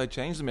be honest, I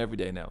change them every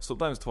day now.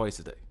 Sometimes twice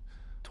a day.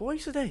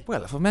 Twice a day?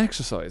 Well, if I'm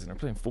exercising or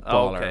playing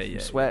football or if I'm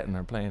sweating yeah.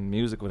 or playing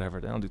music, whatever,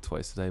 then I'll do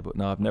twice a day. But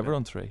no, I've never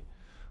done 3.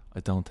 I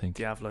don't think.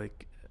 Do you have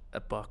like a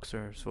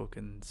boxer's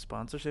fucking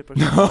sponsorship or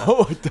something?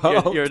 No, I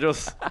don't. You're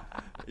just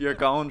you're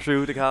going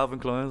through the Calvin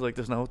Kleins like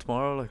there's no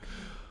tomorrow. Like,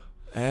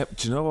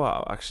 do you know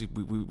what? Actually,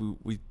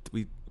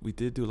 we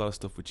did do a lot of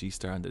stuff with G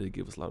Star, and they did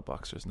give us a lot of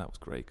boxers, and that was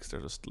great because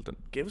they're just.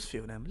 Give us a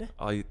few of them,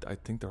 I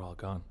think they're all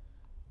gone.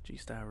 G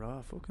Star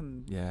Raw,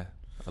 fucking yeah,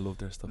 I love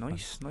their stuff.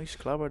 Nice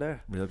clobber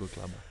there. Real good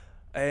clobber.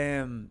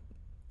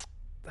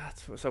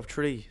 That's so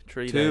 3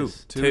 2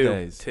 days. 2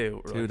 days.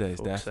 2 2 days,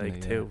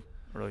 definitely. Sake, 2.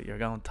 Right, you're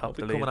going top of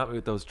the leaderboard. Coming at me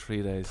with those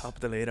 3 days. Top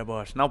of the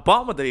leaderboard. Now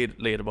bottom of the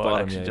leaderboard.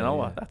 Bottom, actually, do you know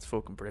what? That's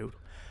fucking brutal.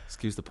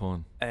 Excuse the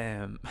pun.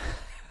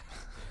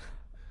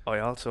 I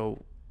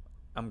also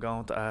am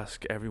going to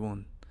ask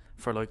everyone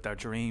for like their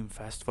dream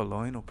festival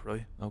lineup,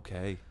 right?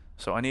 Okay.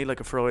 So I need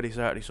like a Friday,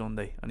 Saturday,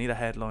 Sunday. I need a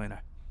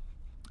headliner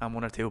and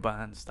 1 or 2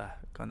 bands that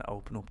kind of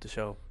open up the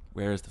show.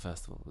 Where is the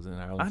festival? Is it in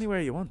Ireland? Anywhere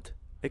you want.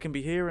 It can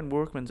be here in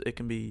Workman's. It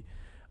can be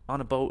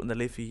on a boat in the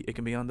Liffey. It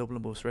can be on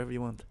Dublin bus, wherever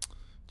you want.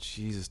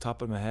 Jesus,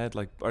 top of my head.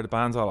 Like, are the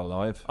bands all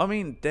alive? I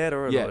mean, dead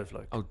or alive.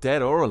 Like. Oh,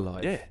 dead or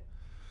alive? Yeah.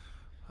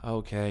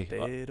 Okay.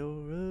 Dead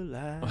or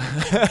alive.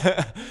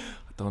 I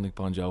don't think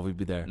Bon Jovi would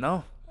be there.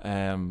 No.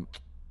 I'm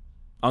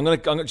gonna,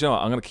 you know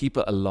what, I'm gonna keep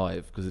it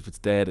alive because if it's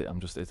dead,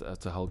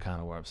 it's a whole can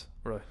of worms.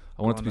 Right.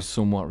 I want it to be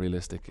somewhat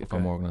realistic if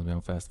I'm organising my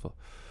own festival.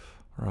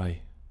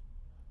 Right.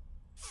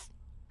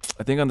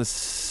 I think the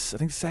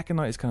second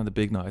night is kind of the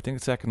big night. I think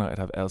the second night I'd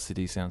have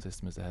LCD Sound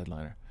System as the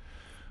headliner.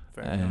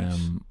 Very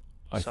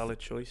nice. Solid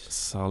choice.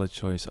 Solid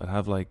choice. I'd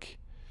have like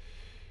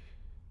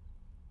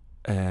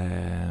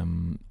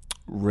Radiohead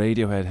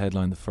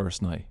headline the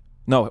first night.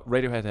 No,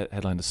 Radiohead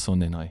headline the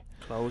Sunday night.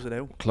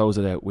 Close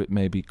it out with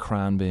maybe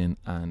Cranbin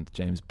and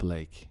James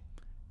Blake.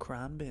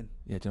 Cranbin?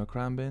 Yeah, do you know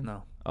Cranbin?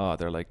 No. Oh,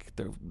 they're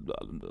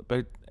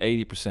about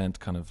 80%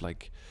 kind of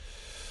like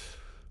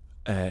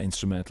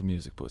instrumental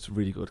music, but it's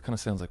really good. It kind of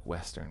sounds like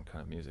Western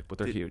kind of music, but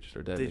they're huge.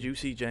 They're deadly. Did you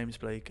see James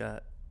Blake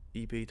at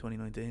EP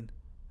 2019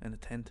 in a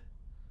tent?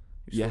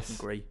 Yes.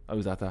 Fucking great. I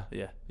was at that.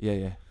 Yeah.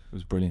 It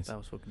was brilliant. That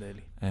was fucking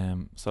daily.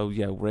 So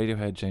yeah,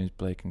 Radiohead, James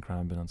Blake and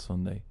Cranbin on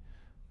Sunday.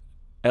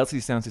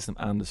 LCD Sound System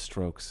and The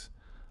Strokes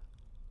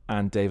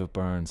and David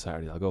Byrne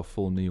Saturday. I'll go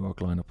full New York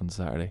lineup on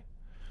Saturday.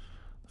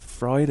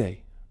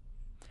 Friday.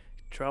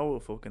 Throw a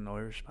fucking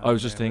Irish band. I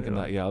was just thinking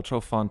that. Yeah, I'll throw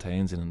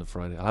Fontaines in on the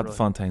Friday. I'll have the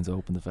Fontaines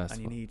open the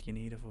festival. And you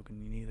need a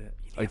female.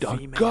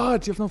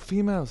 God, you have no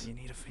females. You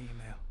need a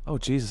female. Oh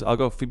Jesus, I'll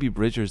go Phoebe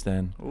Bridgers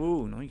then.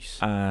 Oh, nice.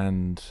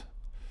 And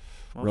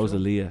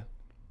Rosalia.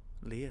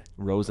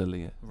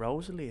 Rosalia.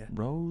 Rosalia.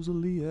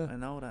 I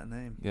know that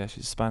name. Yeah,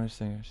 she's a Spanish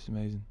singer. She's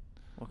amazing.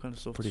 What kind of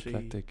stuff? Pretty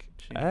eclectic.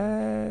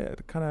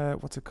 Kind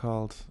of, what's it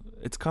called?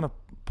 It's kind of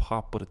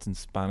pop, but it's in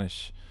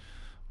Spanish.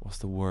 What's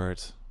the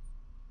word?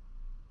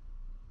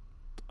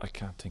 I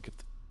can't think of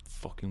the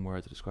fucking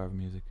word to describe her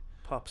music.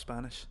 Pop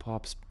Spanish.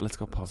 Let's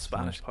go pop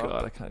Spanish. Pop.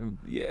 God, I can't even,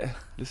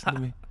 listen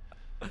to me.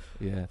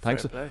 Yeah,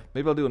 thanks.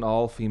 Maybe I'll do an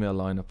all-female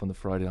lineup on the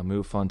Friday. I'll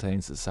move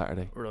Fontaines to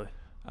Saturday. Right.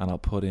 And I'll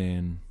put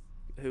in...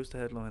 Who's the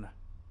headliner?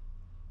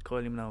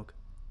 Kylie Minogue.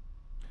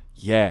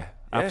 Yeah,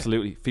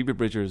 absolutely. Phoebe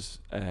Bridgers.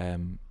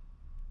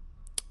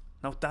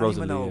 No, Danny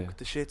Rosalia. Minogue,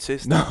 the shit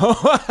sister. No.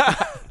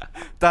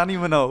 Danny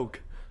Minogue,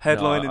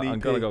 headlining EP. I'm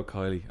gonna go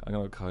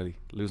Kylie.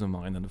 Lose my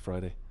mind on the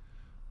Friday.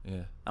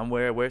 Yeah. And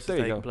where's it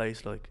taking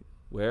place? Like,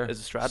 where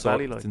is it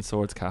Stradbally? Like, it's in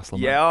Swords Castle.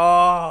 Yeah.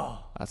 Oh,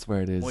 that's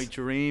where it is. My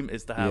dream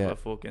is to have a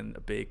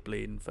big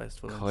bleeding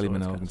festival. Kylie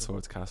Minogue in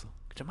Swords Castle.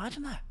 Could you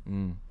imagine that?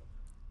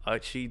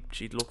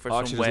 She'd look for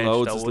some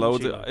wedge. There's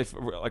loads.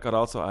 I'd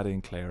also add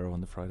in Clairo on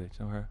the Friday. Do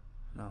you know her?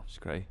 No. She's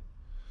great.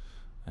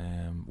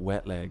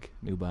 Wet Leg,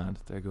 new band.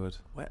 They're good.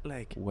 Wet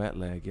Leg.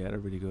 Yeah, they're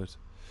really good.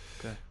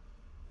 Okay.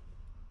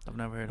 I've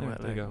never heard of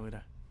Wet Leg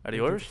either. Are they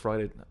Irish?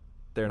 Irish?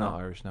 They're not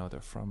Irish. No, they're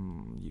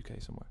from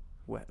UK somewhere.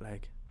 Wet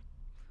Leg.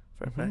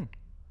 Fair play.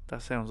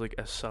 That sounds like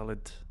a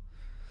solid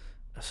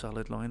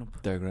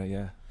lineup. They're great,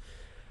 yeah.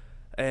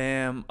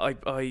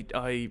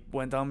 I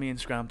went on my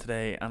Instagram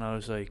today and I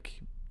was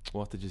like,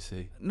 what did you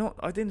see? No,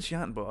 I didn't see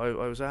anything, but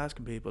I was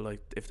asking people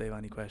like if they have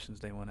any questions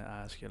they want to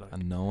ask you. Like,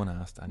 and no one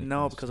asked any.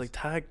 No, questions. because I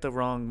tagged the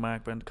wrong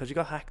Mark Brent because you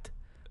got hacked.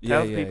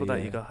 Tell people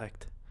that you got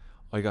hacked.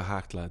 I got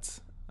hacked, lads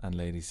and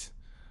ladies.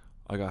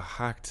 I got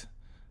hacked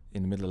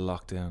in the middle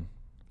of lockdown,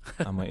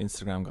 and my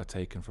Instagram got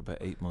taken for about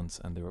 8 months,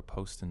 and they were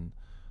posting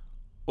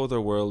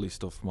otherworldly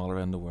stuff from all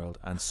around the world.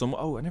 And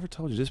I never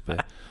told you this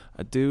bit.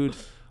 A dude,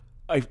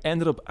 I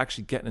ended up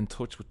actually getting in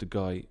touch with the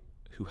guy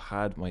who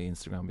had my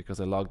Instagram because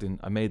I logged in.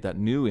 I made that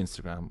new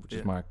Instagram, which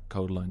is Mark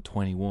Kodaline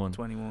 21.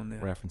 21,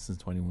 references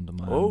 21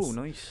 demands. Oh,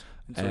 nice.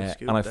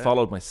 And I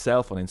followed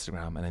myself on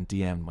Instagram and then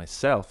DM'd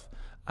myself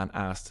and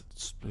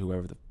asked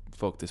whoever the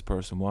fuck this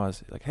person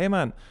was, like, hey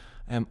man,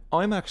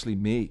 I'm actually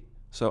me.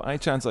 So any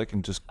chance I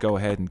can just go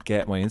ahead and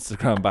get my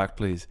Instagram back,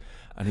 please?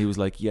 And he was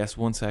like, yes,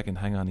 1 second,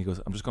 hang on. He goes,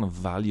 I'm just going to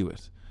value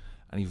it.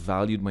 And he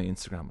valued my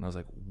Instagram. And I was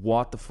like,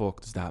 what the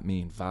fuck does that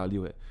mean,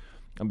 value it?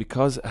 And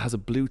because it has a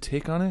blue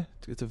tick on it,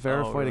 it's a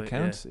verified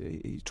account,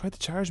 he tried to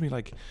charge me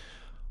like,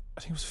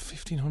 I think it was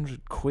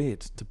 1,500 quid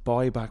to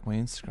buy back my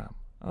Instagram.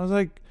 I was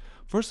like,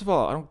 first of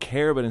all, I don't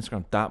care about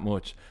Instagram that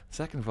much.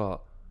 Second of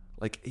all,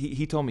 like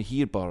he told me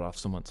he had bought it off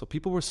someone. So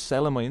people were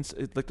selling my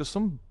like there's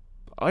some,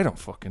 I don't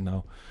fucking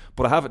know,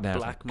 but I have it now.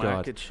 Black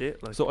market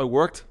shit. Like. So I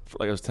worked,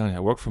 like I was telling you,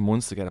 I worked for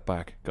months to get it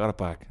back. Got it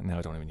back, and now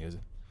I don't even use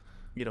it.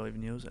 You don't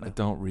even use it now? I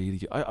don't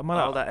really.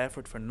 All that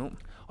effort for nothing.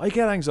 I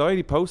get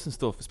anxiety posting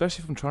stuff,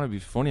 especially if I'm trying to be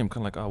funny. I'm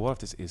kind of like, oh, what if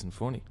this isn't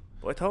funny?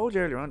 But I told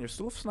you earlier on, your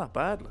stuff's not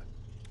bad. Like.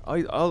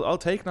 I'll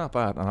take not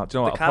bad. And do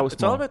you know what? I'll post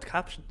it's all about the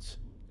captions.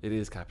 It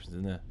is captions,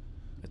 isn't it?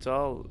 It's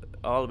all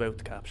about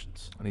the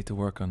captions. I need to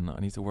work on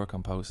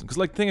posting, because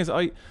like the thing is,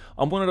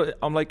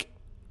 I'm like,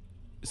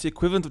 it's the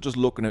equivalent of just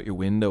looking out your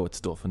window at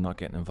stuff and not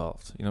getting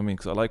involved. You know what I mean?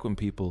 Because I like when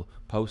people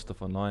post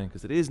stuff online,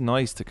 because it is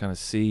nice to kind of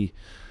see.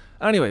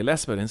 Anyway,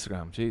 less about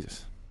Instagram.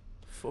 Jesus.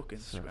 Fuck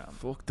Instagram.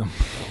 Fuck them.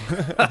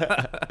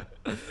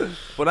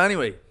 But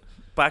anyway,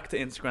 back to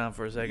Instagram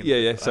for a second.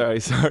 Yeah. Sorry.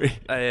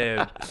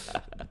 There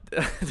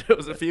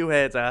was a few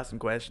heads asking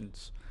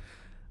questions,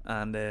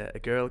 and a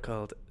girl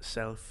called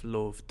Self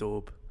Love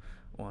Dub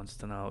wants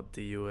to know: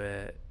 do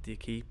you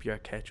keep your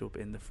ketchup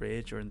in the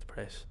fridge or in the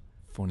press?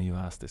 Funny you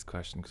asked this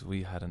question, because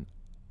we had I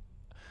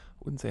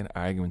wouldn't say an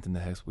argument in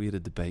the house. We had a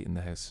debate in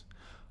the house.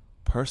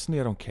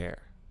 Personally, I don't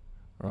care.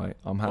 Right,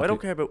 I'm happy. I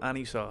don't care about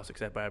any sauce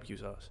except barbecue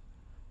sauce.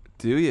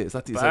 Do you? Is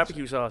that the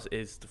barbecue sauce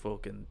is the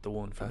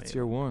one for me. That's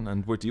your one.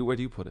 And where do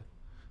you put it?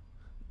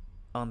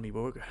 On me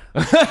burger.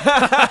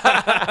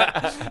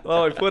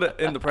 Well, I put it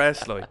in the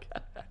press, like,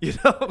 you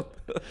know.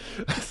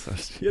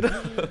 You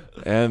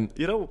know.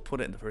 You don't put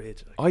it in the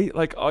fridge.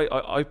 Like.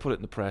 I put it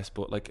in the press,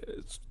 but like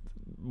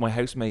my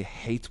housemate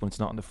hates when it's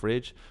not in the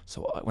fridge.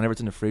 So whenever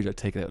it's in the fridge, I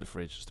take it out of the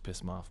fridge just to piss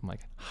him off. I'm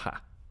like,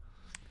 ha.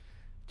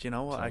 Do you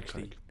know what?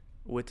 Actually,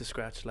 with the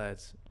Scratch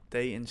lads,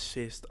 they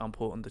insist on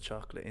putting the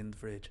chocolate in the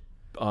fridge.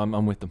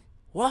 I'm with them.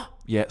 What?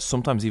 Yeah,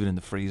 sometimes even in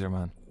the freezer,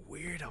 man.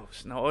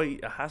 Weirdos. No,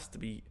 it has to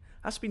be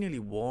nearly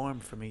warm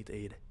for me to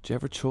eat it. Do you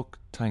ever chuck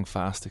Tang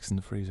Fast Sticks in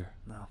the freezer?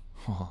 No.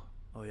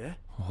 Oh yeah.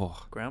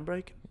 Oh.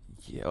 Groundbreaking.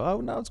 Yeah. Oh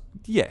no. It's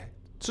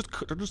just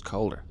they're just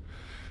colder.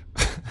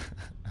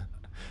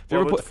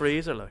 What about the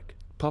freezer? Like,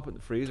 pop it in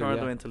the freezer. Turn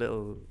them into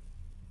little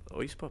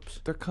ice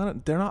pops.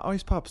 They're not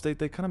ice pops. They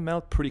kind of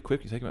melt pretty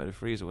quickly. Take them out of the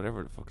freezer,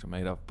 whatever the fuck they're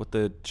made of. But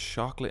the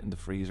chocolate in the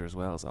freezer as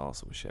well is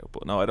also a shout.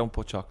 But no, I don't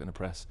put chocolate in the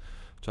press.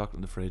 Chocolate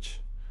in the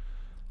fridge.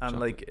 And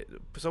chocolate. Like,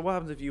 so what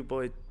happens if you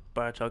buy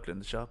bar chocolate in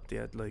the shop? Do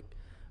you like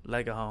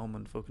leg it home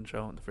and fucking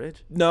throw it in the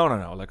fridge? No.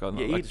 Like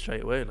you eat it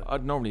straight away. Like.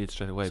 I'd normally eat it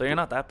straight away. So you're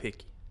not that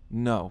picky.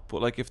 No,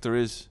 but like if there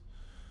is,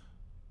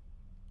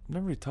 I've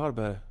never really thought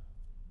about it.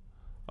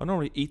 I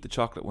normally eat the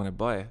chocolate when I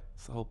buy it.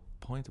 It's the whole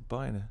point of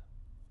buying it.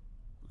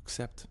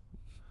 Except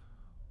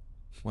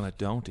when I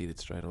don't eat it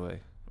straight away.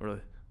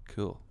 Really?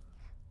 Cool.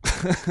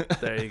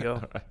 There you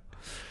go.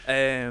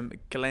 Right.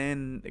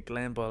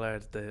 Glenn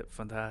Bollard, the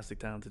fantastic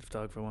talented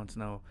photographer, wants to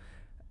know,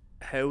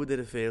 how did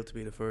it feel to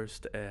be the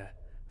first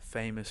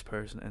famous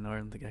person in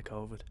Ireland to get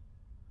COVID?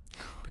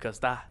 Because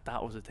that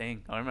was a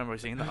thing. I remember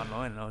seeing that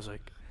online and I was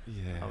like,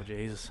 yeah. Oh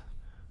Jesus.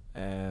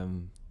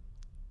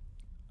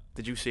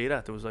 Did you see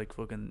that? There was like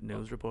fucking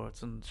news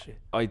reports and shit.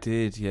 I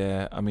did,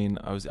 yeah. I mean,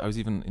 I was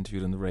even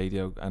interviewed on the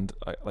radio, and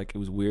it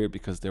was weird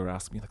because they were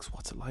asking me like, so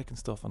what's it like and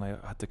stuff, and I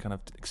had to kind of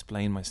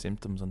explain my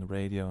symptoms on the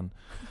radio, and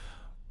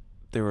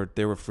they were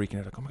freaking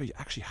out like, oh my god, you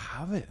actually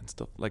have it and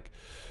stuff. Like,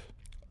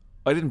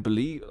 I didn't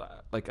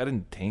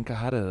think I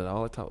had it at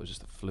all. I thought it was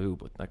just a flu,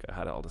 but like I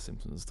had all the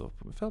symptoms and stuff.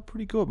 But it felt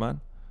pretty good,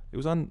 man. It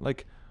was on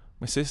like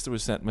my sister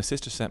sent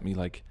me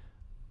like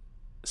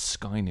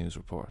Sky News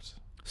reports.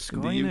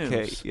 Sky in the UK,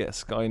 News? Yeah,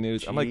 Sky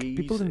News. Jesus. I'm like,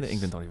 people in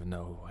England don't even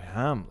know who I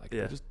am. Like,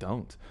 they just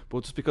don't.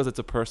 But just because it's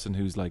a person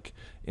who's like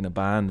in a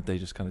band, they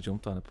just kind of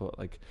jumped on it. But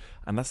like,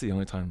 and that's the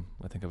only time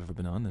I think I've ever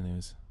been on the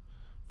news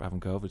for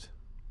having COVID.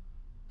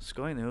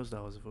 Sky News,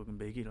 that was a fucking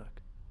biggie.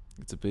 Like,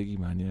 it's a biggie,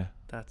 man. Yeah,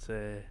 that's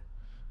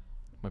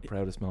my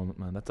proudest moment,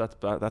 man.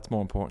 That's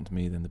more important to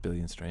me than the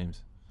billion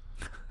streams.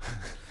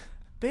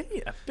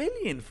 A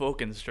billion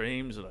fucking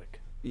streams, like.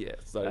 Yeah,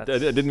 sorry, I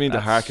didn't mean to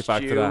hark it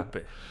back to that.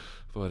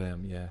 But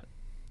yeah.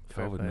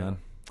 COVID, man.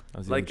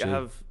 Like,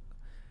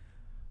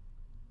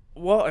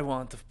 what I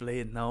want to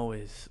bleed now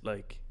is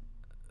like,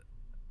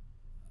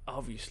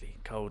 obviously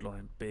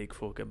Kodaline, big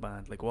fucking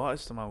band. Like, what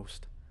is the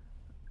most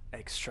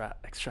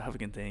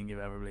extravagant thing you've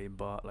ever really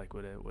bought? Like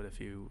with a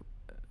few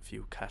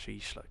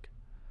cashish,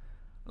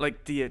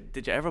 like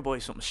did you ever buy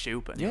something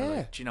stupid? And yeah. You're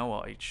like, do you know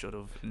what? I should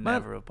have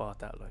never have bought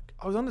that. Like,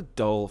 I was on the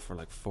dole for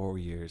like 4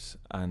 years,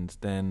 and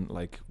then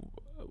like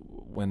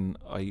when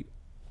I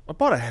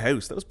bought a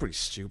house. That was pretty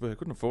stupid. I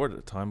couldn't afford it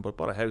at the time, but I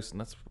bought a house, and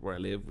that's where I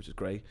live, which is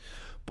great.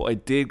 But I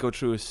did go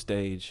through a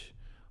stage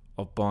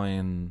of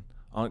going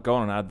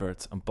on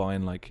adverts and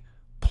buying like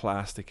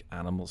plastic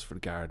animals for the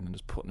garden and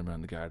just putting them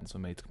around the garden. So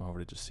mates come over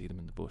to just see them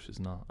in the bushes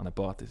and all. And I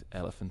bought this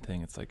elephant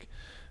thing. It's like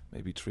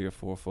maybe 3 or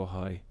 4 foot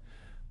high.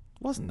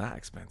 It wasn't that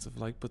expensive,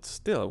 like, but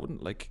still, I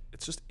wouldn't like.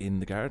 It's just in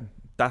the garden.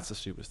 That's the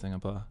stupidest thing I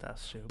bought.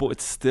 That's stupid. But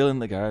it's still in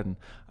the garden,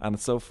 and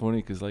it's so funny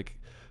because like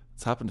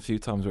it's happened a few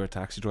times where a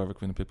taxi driver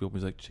came in and picked me up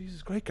and he's like,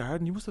 "Jesus, great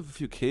garden. You must have a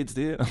few kids,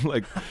 do you?" I'm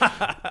like,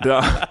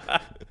 "No,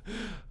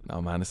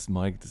 no, man. This is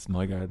my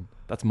garden.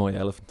 That's my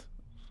elephant."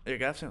 Your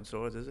gaff's on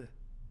swords, is it?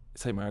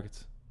 St.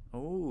 Margaret's.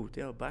 Oh,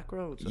 the old back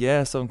roads.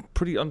 Yeah, so I'm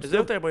Is it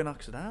out there by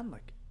Knoxodam,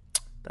 like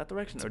that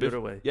direction, or the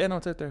other way? Yeah, no,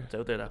 it's out there. It's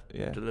out there. That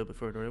Yeah, a little bit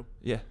further out.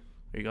 Yeah.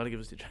 You gotta give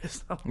us the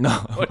address now.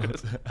 No.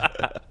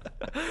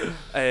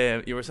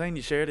 You were saying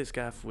you share this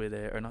gaff with,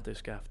 or not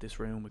this gaff, this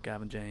room with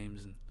Gavin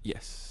James and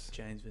Yes.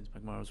 James Vince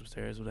McMorrow's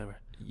upstairs, whatever.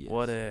 Yes.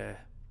 What are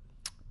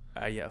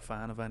you a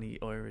fan of any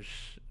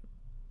Irish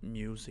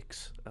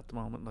musics at the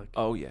moment? Like,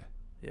 Oh yeah.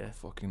 yeah,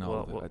 Fucking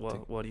all of it. I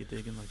think. What are you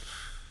digging? Like,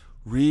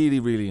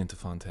 Really, really into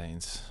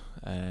Fontaines.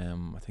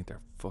 I think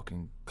they're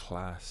fucking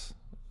class.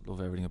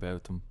 Love everything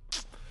about them.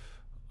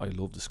 I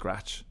love the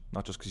Scratch,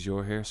 not just because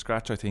you're here.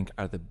 Scratch, I think,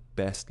 are the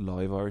best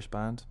live Irish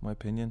band, in my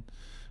opinion.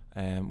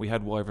 We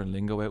had Wyvern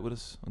Lingo out with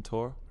us on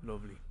tour.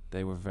 lovely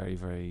They were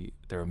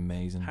they're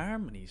amazing.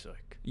 harmonies,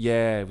 like.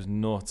 Yeah, it was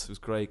nuts. It was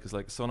great because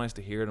like it's so nice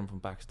to hear them from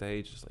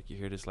backstage. Just like you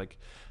hear this like,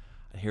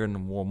 hearing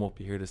them warm up,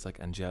 you hear this like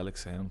angelic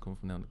sound coming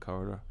from down the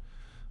corridor.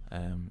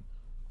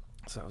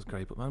 So that was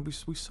great. But man, we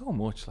so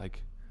much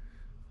like.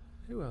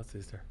 Who else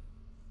is there?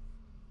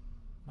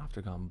 I'm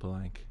after gone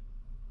blank.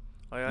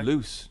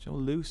 Loose. Do you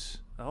know Loose?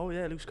 Oh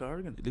yeah, Luce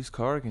Corrigan. Loose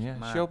Corrigan, yeah.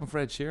 Man. She opened for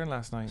Ed Sheeran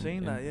last night Seen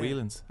in that, yeah.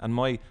 Whelan's. And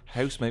my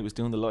housemate was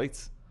doing the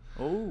lights.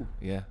 Oh,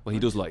 Yeah. Well, he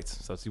does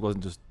lights, so he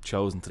wasn't just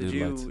chosen to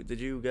do lights. did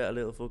you get a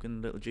little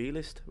G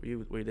list? Were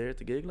you there at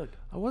the gig, like?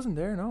 I wasn't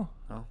there, no.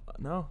 Oh.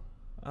 No.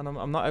 And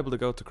I'm not able to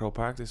go to Crow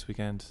Park this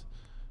weekend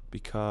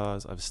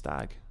because I've a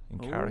stag in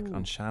Carrick Oh.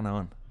 on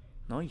Shannon.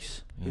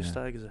 Nice. Yeah. Whose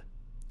stag is it?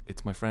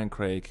 It's my friend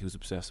Craig who's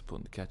obsessed with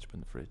putting the ketchup in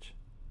the fridge.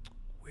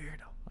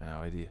 Weirdo. I have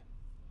no idea.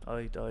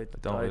 I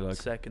don't really like it.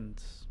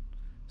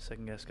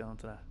 second guess going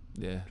to that.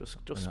 Yeah. Just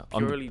know.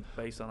 purely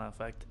based on that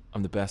fact.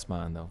 I'm the best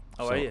man though.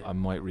 Oh, so are you? I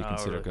might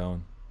reconsider really?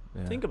 going.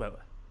 Yeah. Think about it.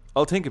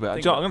 I'll think about it.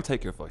 Think John, about I'm going to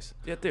take your advice.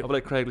 Yeah, do. I'll be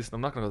like, Craig, listen,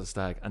 I'm not going to go to the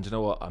stag. And you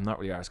know what? I'm not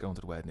really arsed going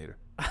to the wedding either.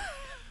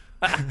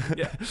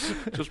 Yeah.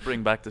 Just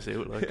bring back the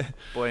suit, like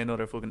buy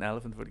another fucking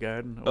elephant for the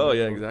garden. or Oh,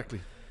 yeah, whatever.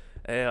 exactly.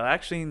 I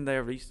actually seen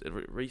there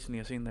recently.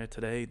 I seen there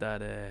today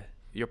that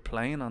you're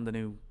playing on the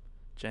new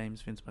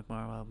James Vince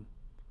McMorrow album.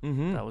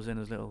 Mm-hmm. That was in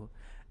his little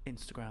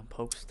Instagram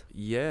post.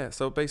 Yeah,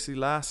 so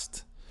basically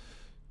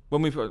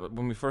when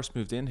we first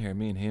moved in here,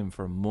 me and him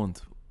for a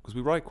month, because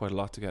we write quite a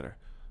lot together,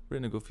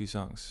 written a good few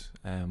songs.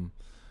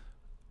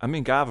 I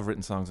mean, Gav have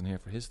written songs in here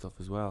for his stuff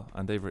as well,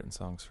 and they've written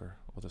songs for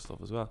other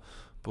stuff as well.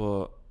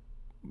 But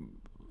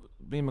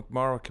me and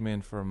McMorrow came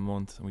in for a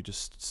month, and we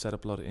just set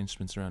up a lot of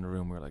instruments around the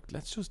room. We were like,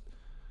 let's just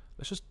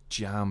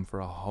jam for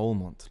a whole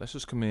month. Let's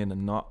just come in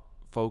and not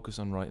focus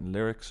on writing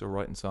lyrics or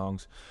writing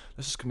songs.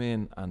 Let's just come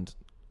in and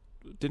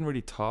didn't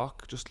really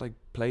talk, just like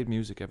played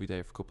music every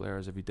day for a couple of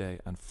hours every day.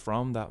 And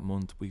from that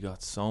month, we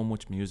got so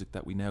much music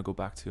that we now go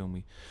back to and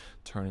we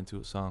turn into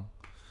a song.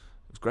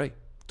 It was great.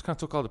 It kind of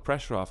took all the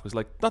pressure off. Because,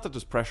 like, not that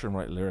there's pressure in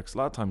writing lyrics. A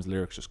lot of times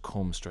lyrics just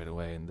come straight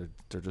away and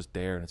they're just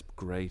there and it's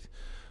great.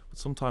 But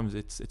sometimes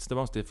it's the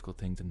most difficult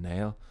thing to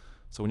nail.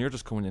 So when you're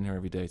just coming in here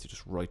every day to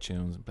just write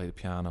tunes and play the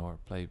piano or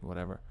play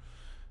whatever,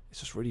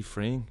 it's just really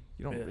freeing.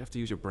 You don't have to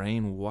use your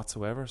brain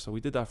whatsoever. So we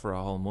did that for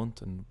a whole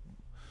month, and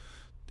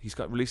he's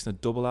got releasing a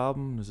double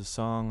album. There's a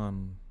song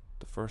on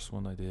the first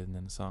one I did, and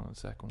then a song on the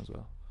second one as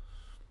well.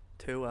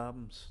 2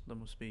 albums. That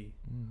must be.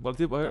 Well,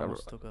 That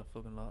must took a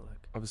fucking lot.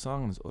 Like. I have a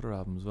song on his other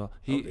album as well.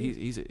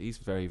 He's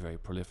very, very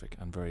prolific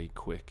and very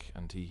quick,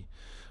 and he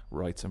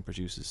writes and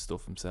produces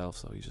stuff himself.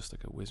 So he's just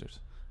like a wizard.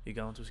 You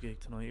going to his gig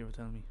tonight? You were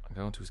telling me. I'm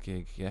going to his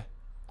gig. Yeah.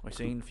 I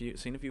seen a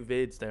few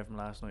vids there from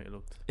last night.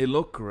 It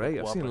looked great.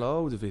 I've whopper. seen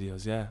loads of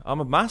videos. Yeah,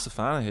 I'm a massive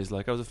fan of his.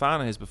 Like, I was a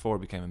fan of his before I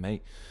became a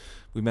mate.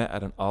 We met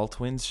at an All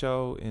Twins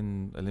show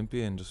in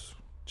Olympia and just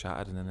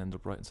chatted, and then ended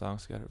up writing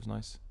songs together. It was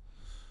nice.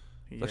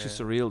 It was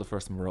actually surreal the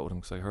first time I wrote with him,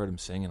 because I heard him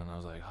singing and I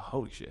was like,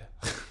 holy shit.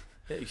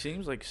 Yeah, he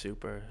seems like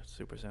super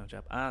sound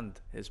chap, and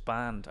his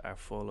band are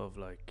full of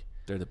like.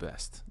 They're the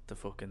best.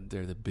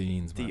 They're the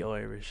beans, man. The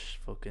Irish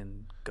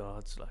fucking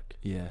gods, like.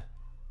 Yeah,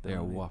 they are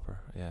a whopper.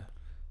 Yeah.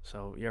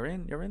 So you're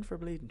in for a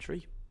bleeding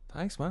treat.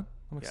 Thanks, man.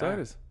 I'm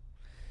excited.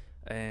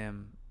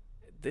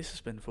 This has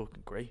been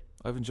fucking great.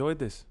 I've enjoyed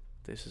this.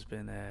 This has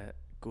been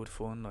good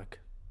fun, like.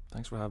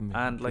 Thanks for having me.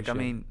 And like, I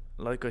mean,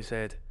 like I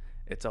said,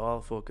 it's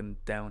all fucking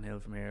downhill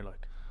from here.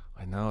 Like.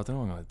 I know. I don't know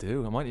what I'm gonna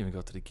do. I might even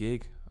go to the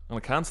gig. I'm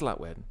gonna cancel that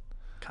wedding.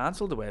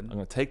 Cancel the wedding. I'm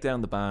gonna take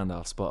down the band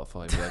off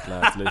Spotify. Be like,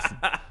 lads, listen.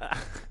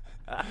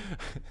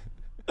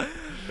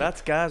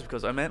 That's gas,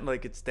 because I meant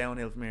like it's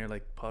downhill from here,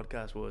 like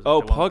podcast was.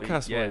 Oh,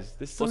 podcast yeah. was.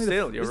 This is But only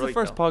still, this you're is right, the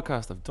first though.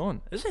 podcast I've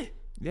done. Is it?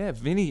 Yeah,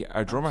 Vinny,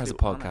 our drummer, has a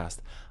Absolute podcast,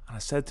 and I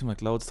said to him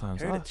like loads of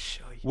times, Heard it's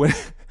shy. when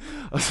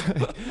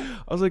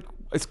I was like,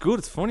 it's good,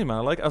 it's funny, man.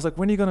 I was like,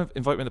 when are you gonna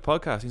invite me to the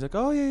podcast? He's like,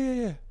 oh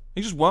yeah.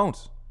 He just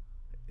won't.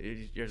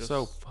 You're just,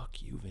 so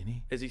fuck you,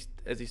 Vinny. Is he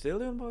still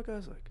doing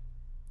podcasts? Like,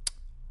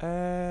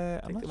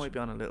 I think they might be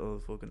on a little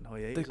fucking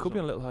hiatus. They could be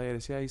on a little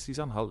hiatus. Yeah, he's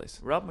on holidays.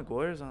 Rob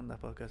McGuire's on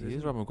that podcast. He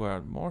is Rob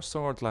McGuire. More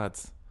swords,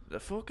 lads. The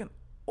fucking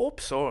up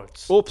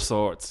swords. Up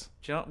swords.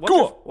 Do you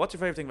know what's your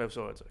favourite thing about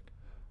swords? Like?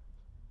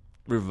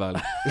 River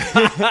Valley.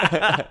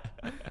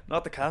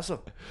 Not the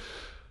castle.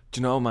 Do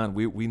you know, man?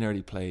 We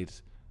nearly played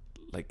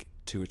like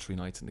 2 or 3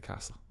 nights in the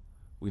castle.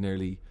 We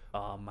nearly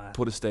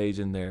put a stage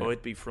in there.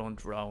 I'd be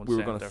front row. And we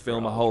were going to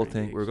film a whole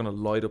thing. Gigs. We were going to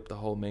light up the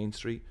whole main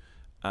street,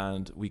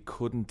 and we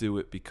couldn't do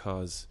it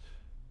because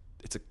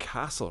it's a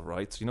castle,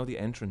 right? So you know the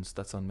entrance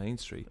that's on Main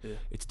Street. Yeah.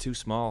 It's too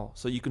small,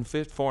 so you can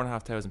fit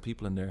 4,500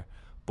 people in there,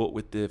 but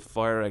with the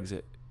fire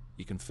exit,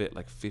 you can fit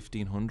like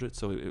 1,500.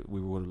 So we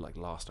would have like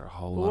lost our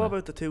whole. But what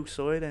about the 2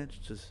 side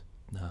entrances?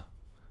 No.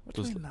 What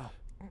do you mean no?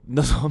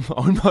 No,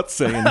 I'm not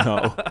saying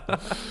no.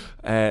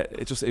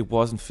 It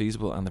wasn't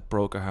feasible, and it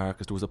broke our heart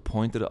because there was a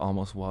point that it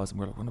almost was, and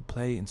we were like, we're going to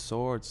play in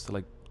Swords to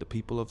like the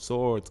people of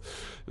Swords.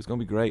 It was going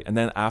to be great. And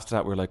then after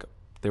that, we were like,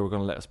 they were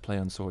going to let us play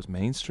on Swords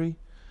Main Street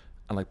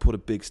and like put a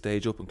big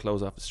stage up and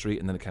close off the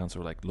street. And then the council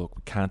were like, look,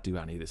 we can't do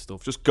any of this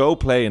stuff. Just go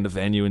play in the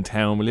venue in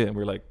town, will you? And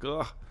we were like,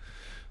 ugh.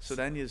 So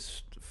then you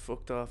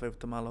fucked off out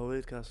to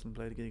Malahide Castle and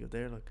played a gig up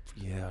there, like.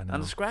 Yeah, I know.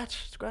 And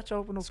Scratch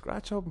opened up.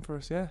 Scratch open for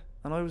us, yeah.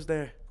 And I was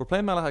there. We're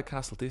playing Malahide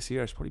Castle this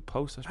year. I should probably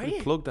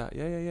plug that.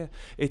 Yeah.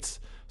 It's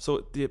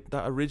so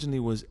that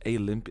originally was 8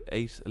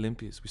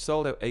 Olympias. We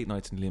sold out 8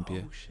 nights in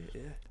Olympia. Oh shit,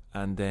 yeah.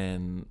 And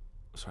then,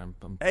 sorry,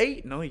 I'm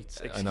 8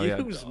 nights.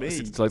 Excuse me.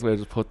 It's like the way I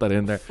just put that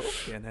in there.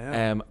 Fucking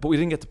hell. But we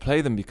didn't get to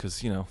play them because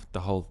the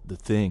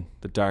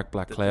dark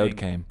black cloud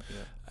came. Yeah.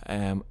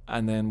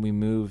 And then we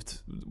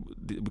moved.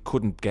 We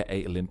couldn't get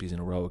 8 Olympias in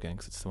a row again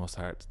because it's the most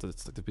hard.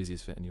 It's like the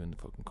busiest venue in the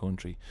fucking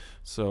country.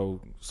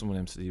 So someone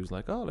in MCD was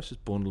like, "Oh, let's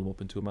just bundle them up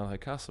into a Malahide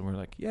Castle." And we're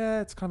like,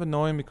 "Yeah, it's kind of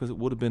annoying because it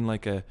would have been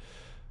like a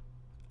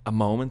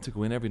moment to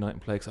go in every night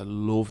and play because I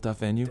love that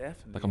venue.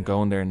 Definitely, like I'm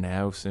going there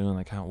now soon.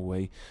 I can't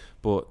wait."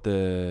 But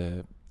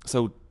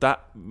so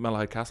that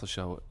Malahide Castle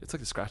show, it's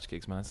like the Scratch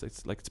gigs, man.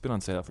 It's like it's been on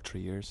sale for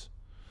 3 years.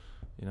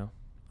 You know.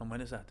 And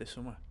when is that? This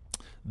summer?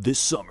 This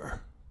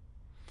summer.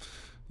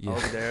 Yeah.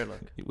 I'll be there,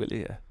 like. Will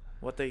you? Yeah.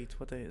 What date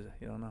is it?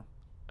 You don't know.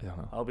 I don't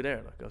know. I'll be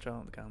there, like. I'll try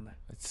on the calendar.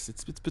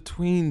 It's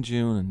between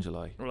June and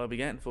July. Well, I'll be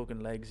getting fucking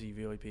legsy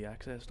VIP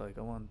access. Like,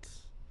 I want.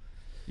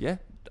 Yeah.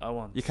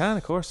 You can,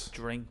 of course.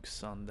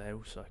 Drinks on the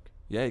house, like.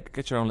 Yeah, you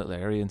get your own little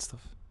area and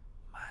stuff.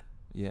 Man.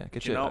 Yeah,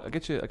 I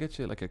get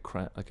you like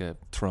a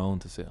throne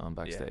to sit on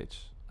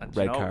backstage. Yeah. And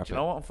red carpet. Do you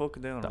know what I'm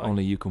fucking doing? That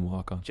only you can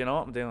walk on. Do you know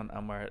what I'm doing?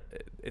 And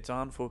it's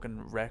on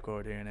fucking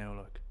record here now,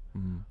 like.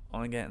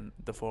 I'm getting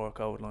the 4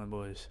 Kodaline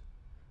boys.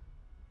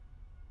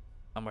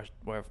 And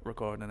we're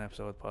recording an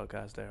episode of the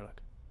podcast there,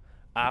 like.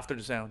 After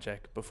the sound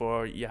check,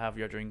 before you have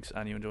your drinks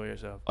and you enjoy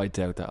yourself. I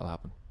doubt that'll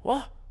happen.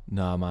 What?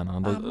 No, man.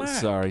 Mark,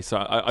 sorry.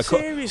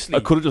 Seriously? I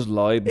could have just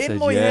lied and said yeah. In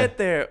my head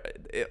there,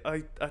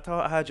 I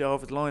thought I had you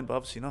over the line, but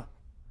obviously not.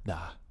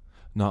 Nah,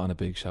 not on a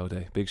big show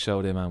day. Big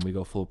show day, man. We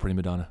go full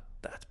prima donna.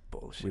 That's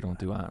bullshit. We don't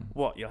do that.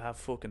 What? You'll have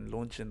fucking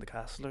lunch in the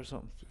castle or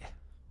something? Yeah.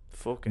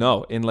 Fucking.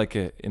 No, in like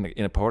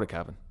in a porta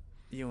cabin.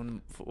 You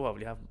and what? Will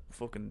you have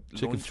fucking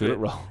chicken lunch fillet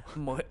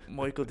roll?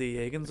 Michael D.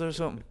 Higgins or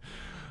something?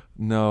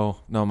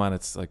 No, man.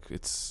 It's like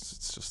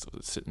it's just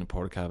sitting in a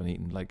porta cabin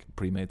eating like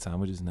pre-made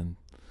sandwiches and then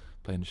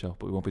playing the show.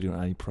 But we won't be doing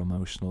any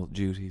promotional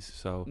duties.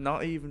 So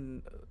not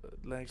even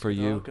legs for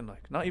you, talking,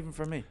 like not even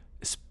for me.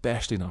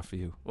 Especially not for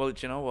you. Well,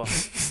 do you know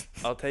what?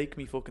 I'll take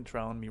me fucking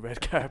throne, me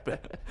red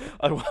carpet.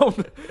 I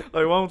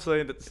won't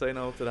say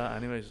no to that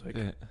anyways. Like,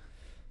 yeah.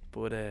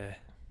 But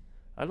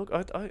I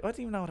didn't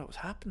even know that was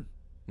happening.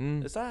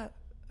 Is that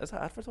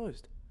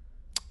advertised?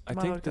 I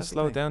think they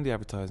slowed down the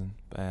advertising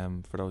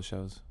for those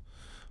shows,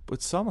 but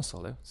it's almost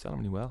sold out. It's selling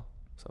really well,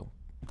 so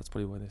that's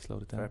probably why they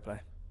slowed it down. Fair play.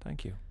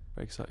 Thank you.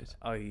 Very excited.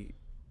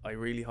 I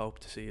really hope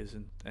to see us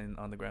in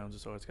on the grounds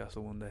of Swords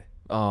Castle one day.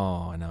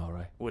 Oh, I know,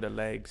 right? With a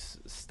legs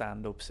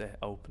stand-up set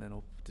opening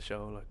up the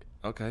show, like.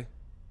 Okay,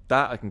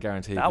 that I can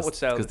guarantee. That would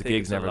sell because the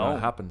gig's never alone.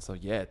 gonna happen. So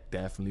yeah,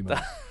 definitely.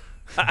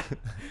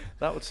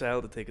 That would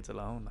sell the tickets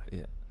alone. Like.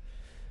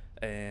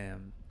 Yeah.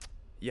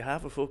 You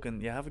have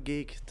a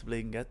gig to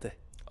bleed and get to.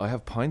 I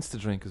have pints to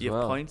drink as well. You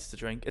have pints to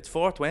drink. It's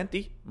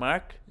 4:20,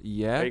 Mark.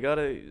 Yeah. You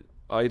gotta.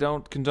 I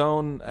don't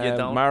condone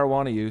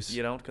marijuana use.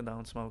 You don't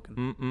condone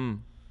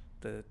smoking.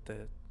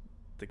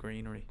 The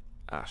greenery.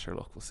 Sure.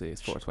 Look, we'll see.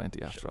 It's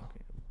 4:20 after all.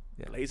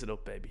 Yeah. Blaze it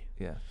up, baby.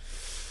 Yeah.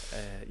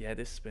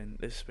 This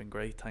has been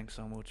great. Thanks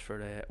so much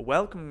for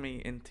welcoming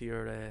me into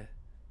your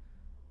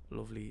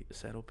lovely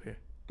setup here.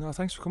 No,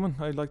 thanks for coming.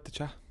 I'd like to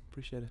chat.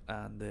 Appreciate it.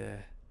 And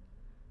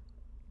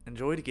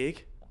enjoy the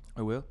gig.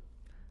 I will.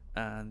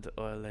 And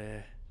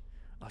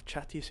I'll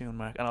chat to you soon,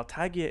 Mark. And I'll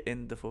tag you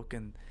in the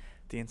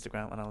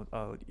Instagram. And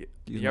I'll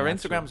your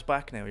Instagram's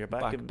back now. You're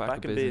back in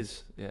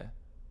biz. Yeah.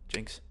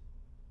 Jinx.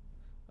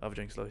 I have a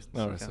Jinx license.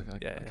 No,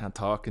 I can't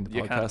talk in the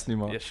podcast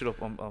anymore. Yeah, shut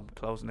up. I'm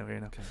closing now here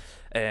now.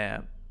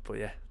 Okay. But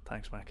yeah,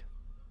 thanks, Mark.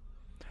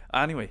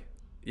 Anyway,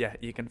 yeah,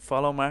 you can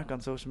follow Mark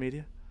on social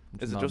media.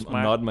 Is it just I'm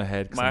Mark? nodding my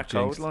head 'cause I'm Mark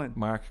jinxed. Kodaline?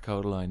 Mark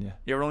Kodaline, yeah.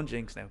 Your own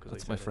jinx now, because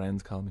That's my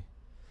friends call me.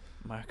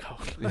 Mark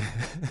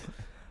Kodaline.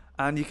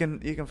 And you can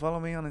follow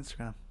me on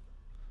Instagram.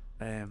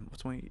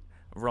 What's my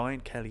Ryan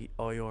Kelly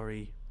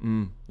IRE?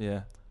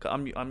 Yeah.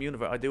 I'm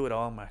I do it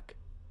all, Mark.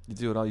 You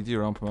do it all. You do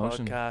your own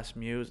promotion. Podcast,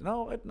 music.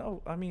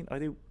 No. I mean, I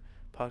do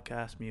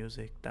podcast,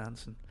 music,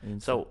 dancing. Insane.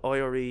 So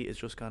IRE is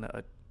just kind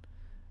of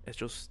it's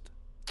just.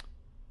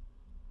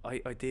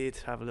 I did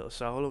have a little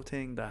solo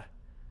thing that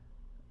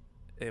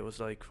it was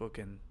like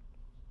fucking,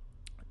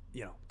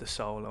 the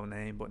solo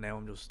name, but now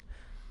I'm just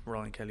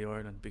Ryan Kelly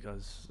Ireland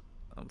because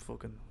I'm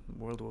fucking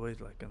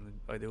worldwide, like, and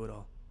I do it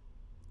all.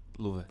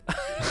 Love it.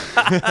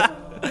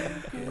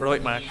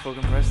 Right, Mark,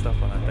 fucking press stop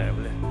on that there,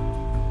 will you?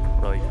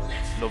 Right,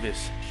 love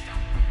yous.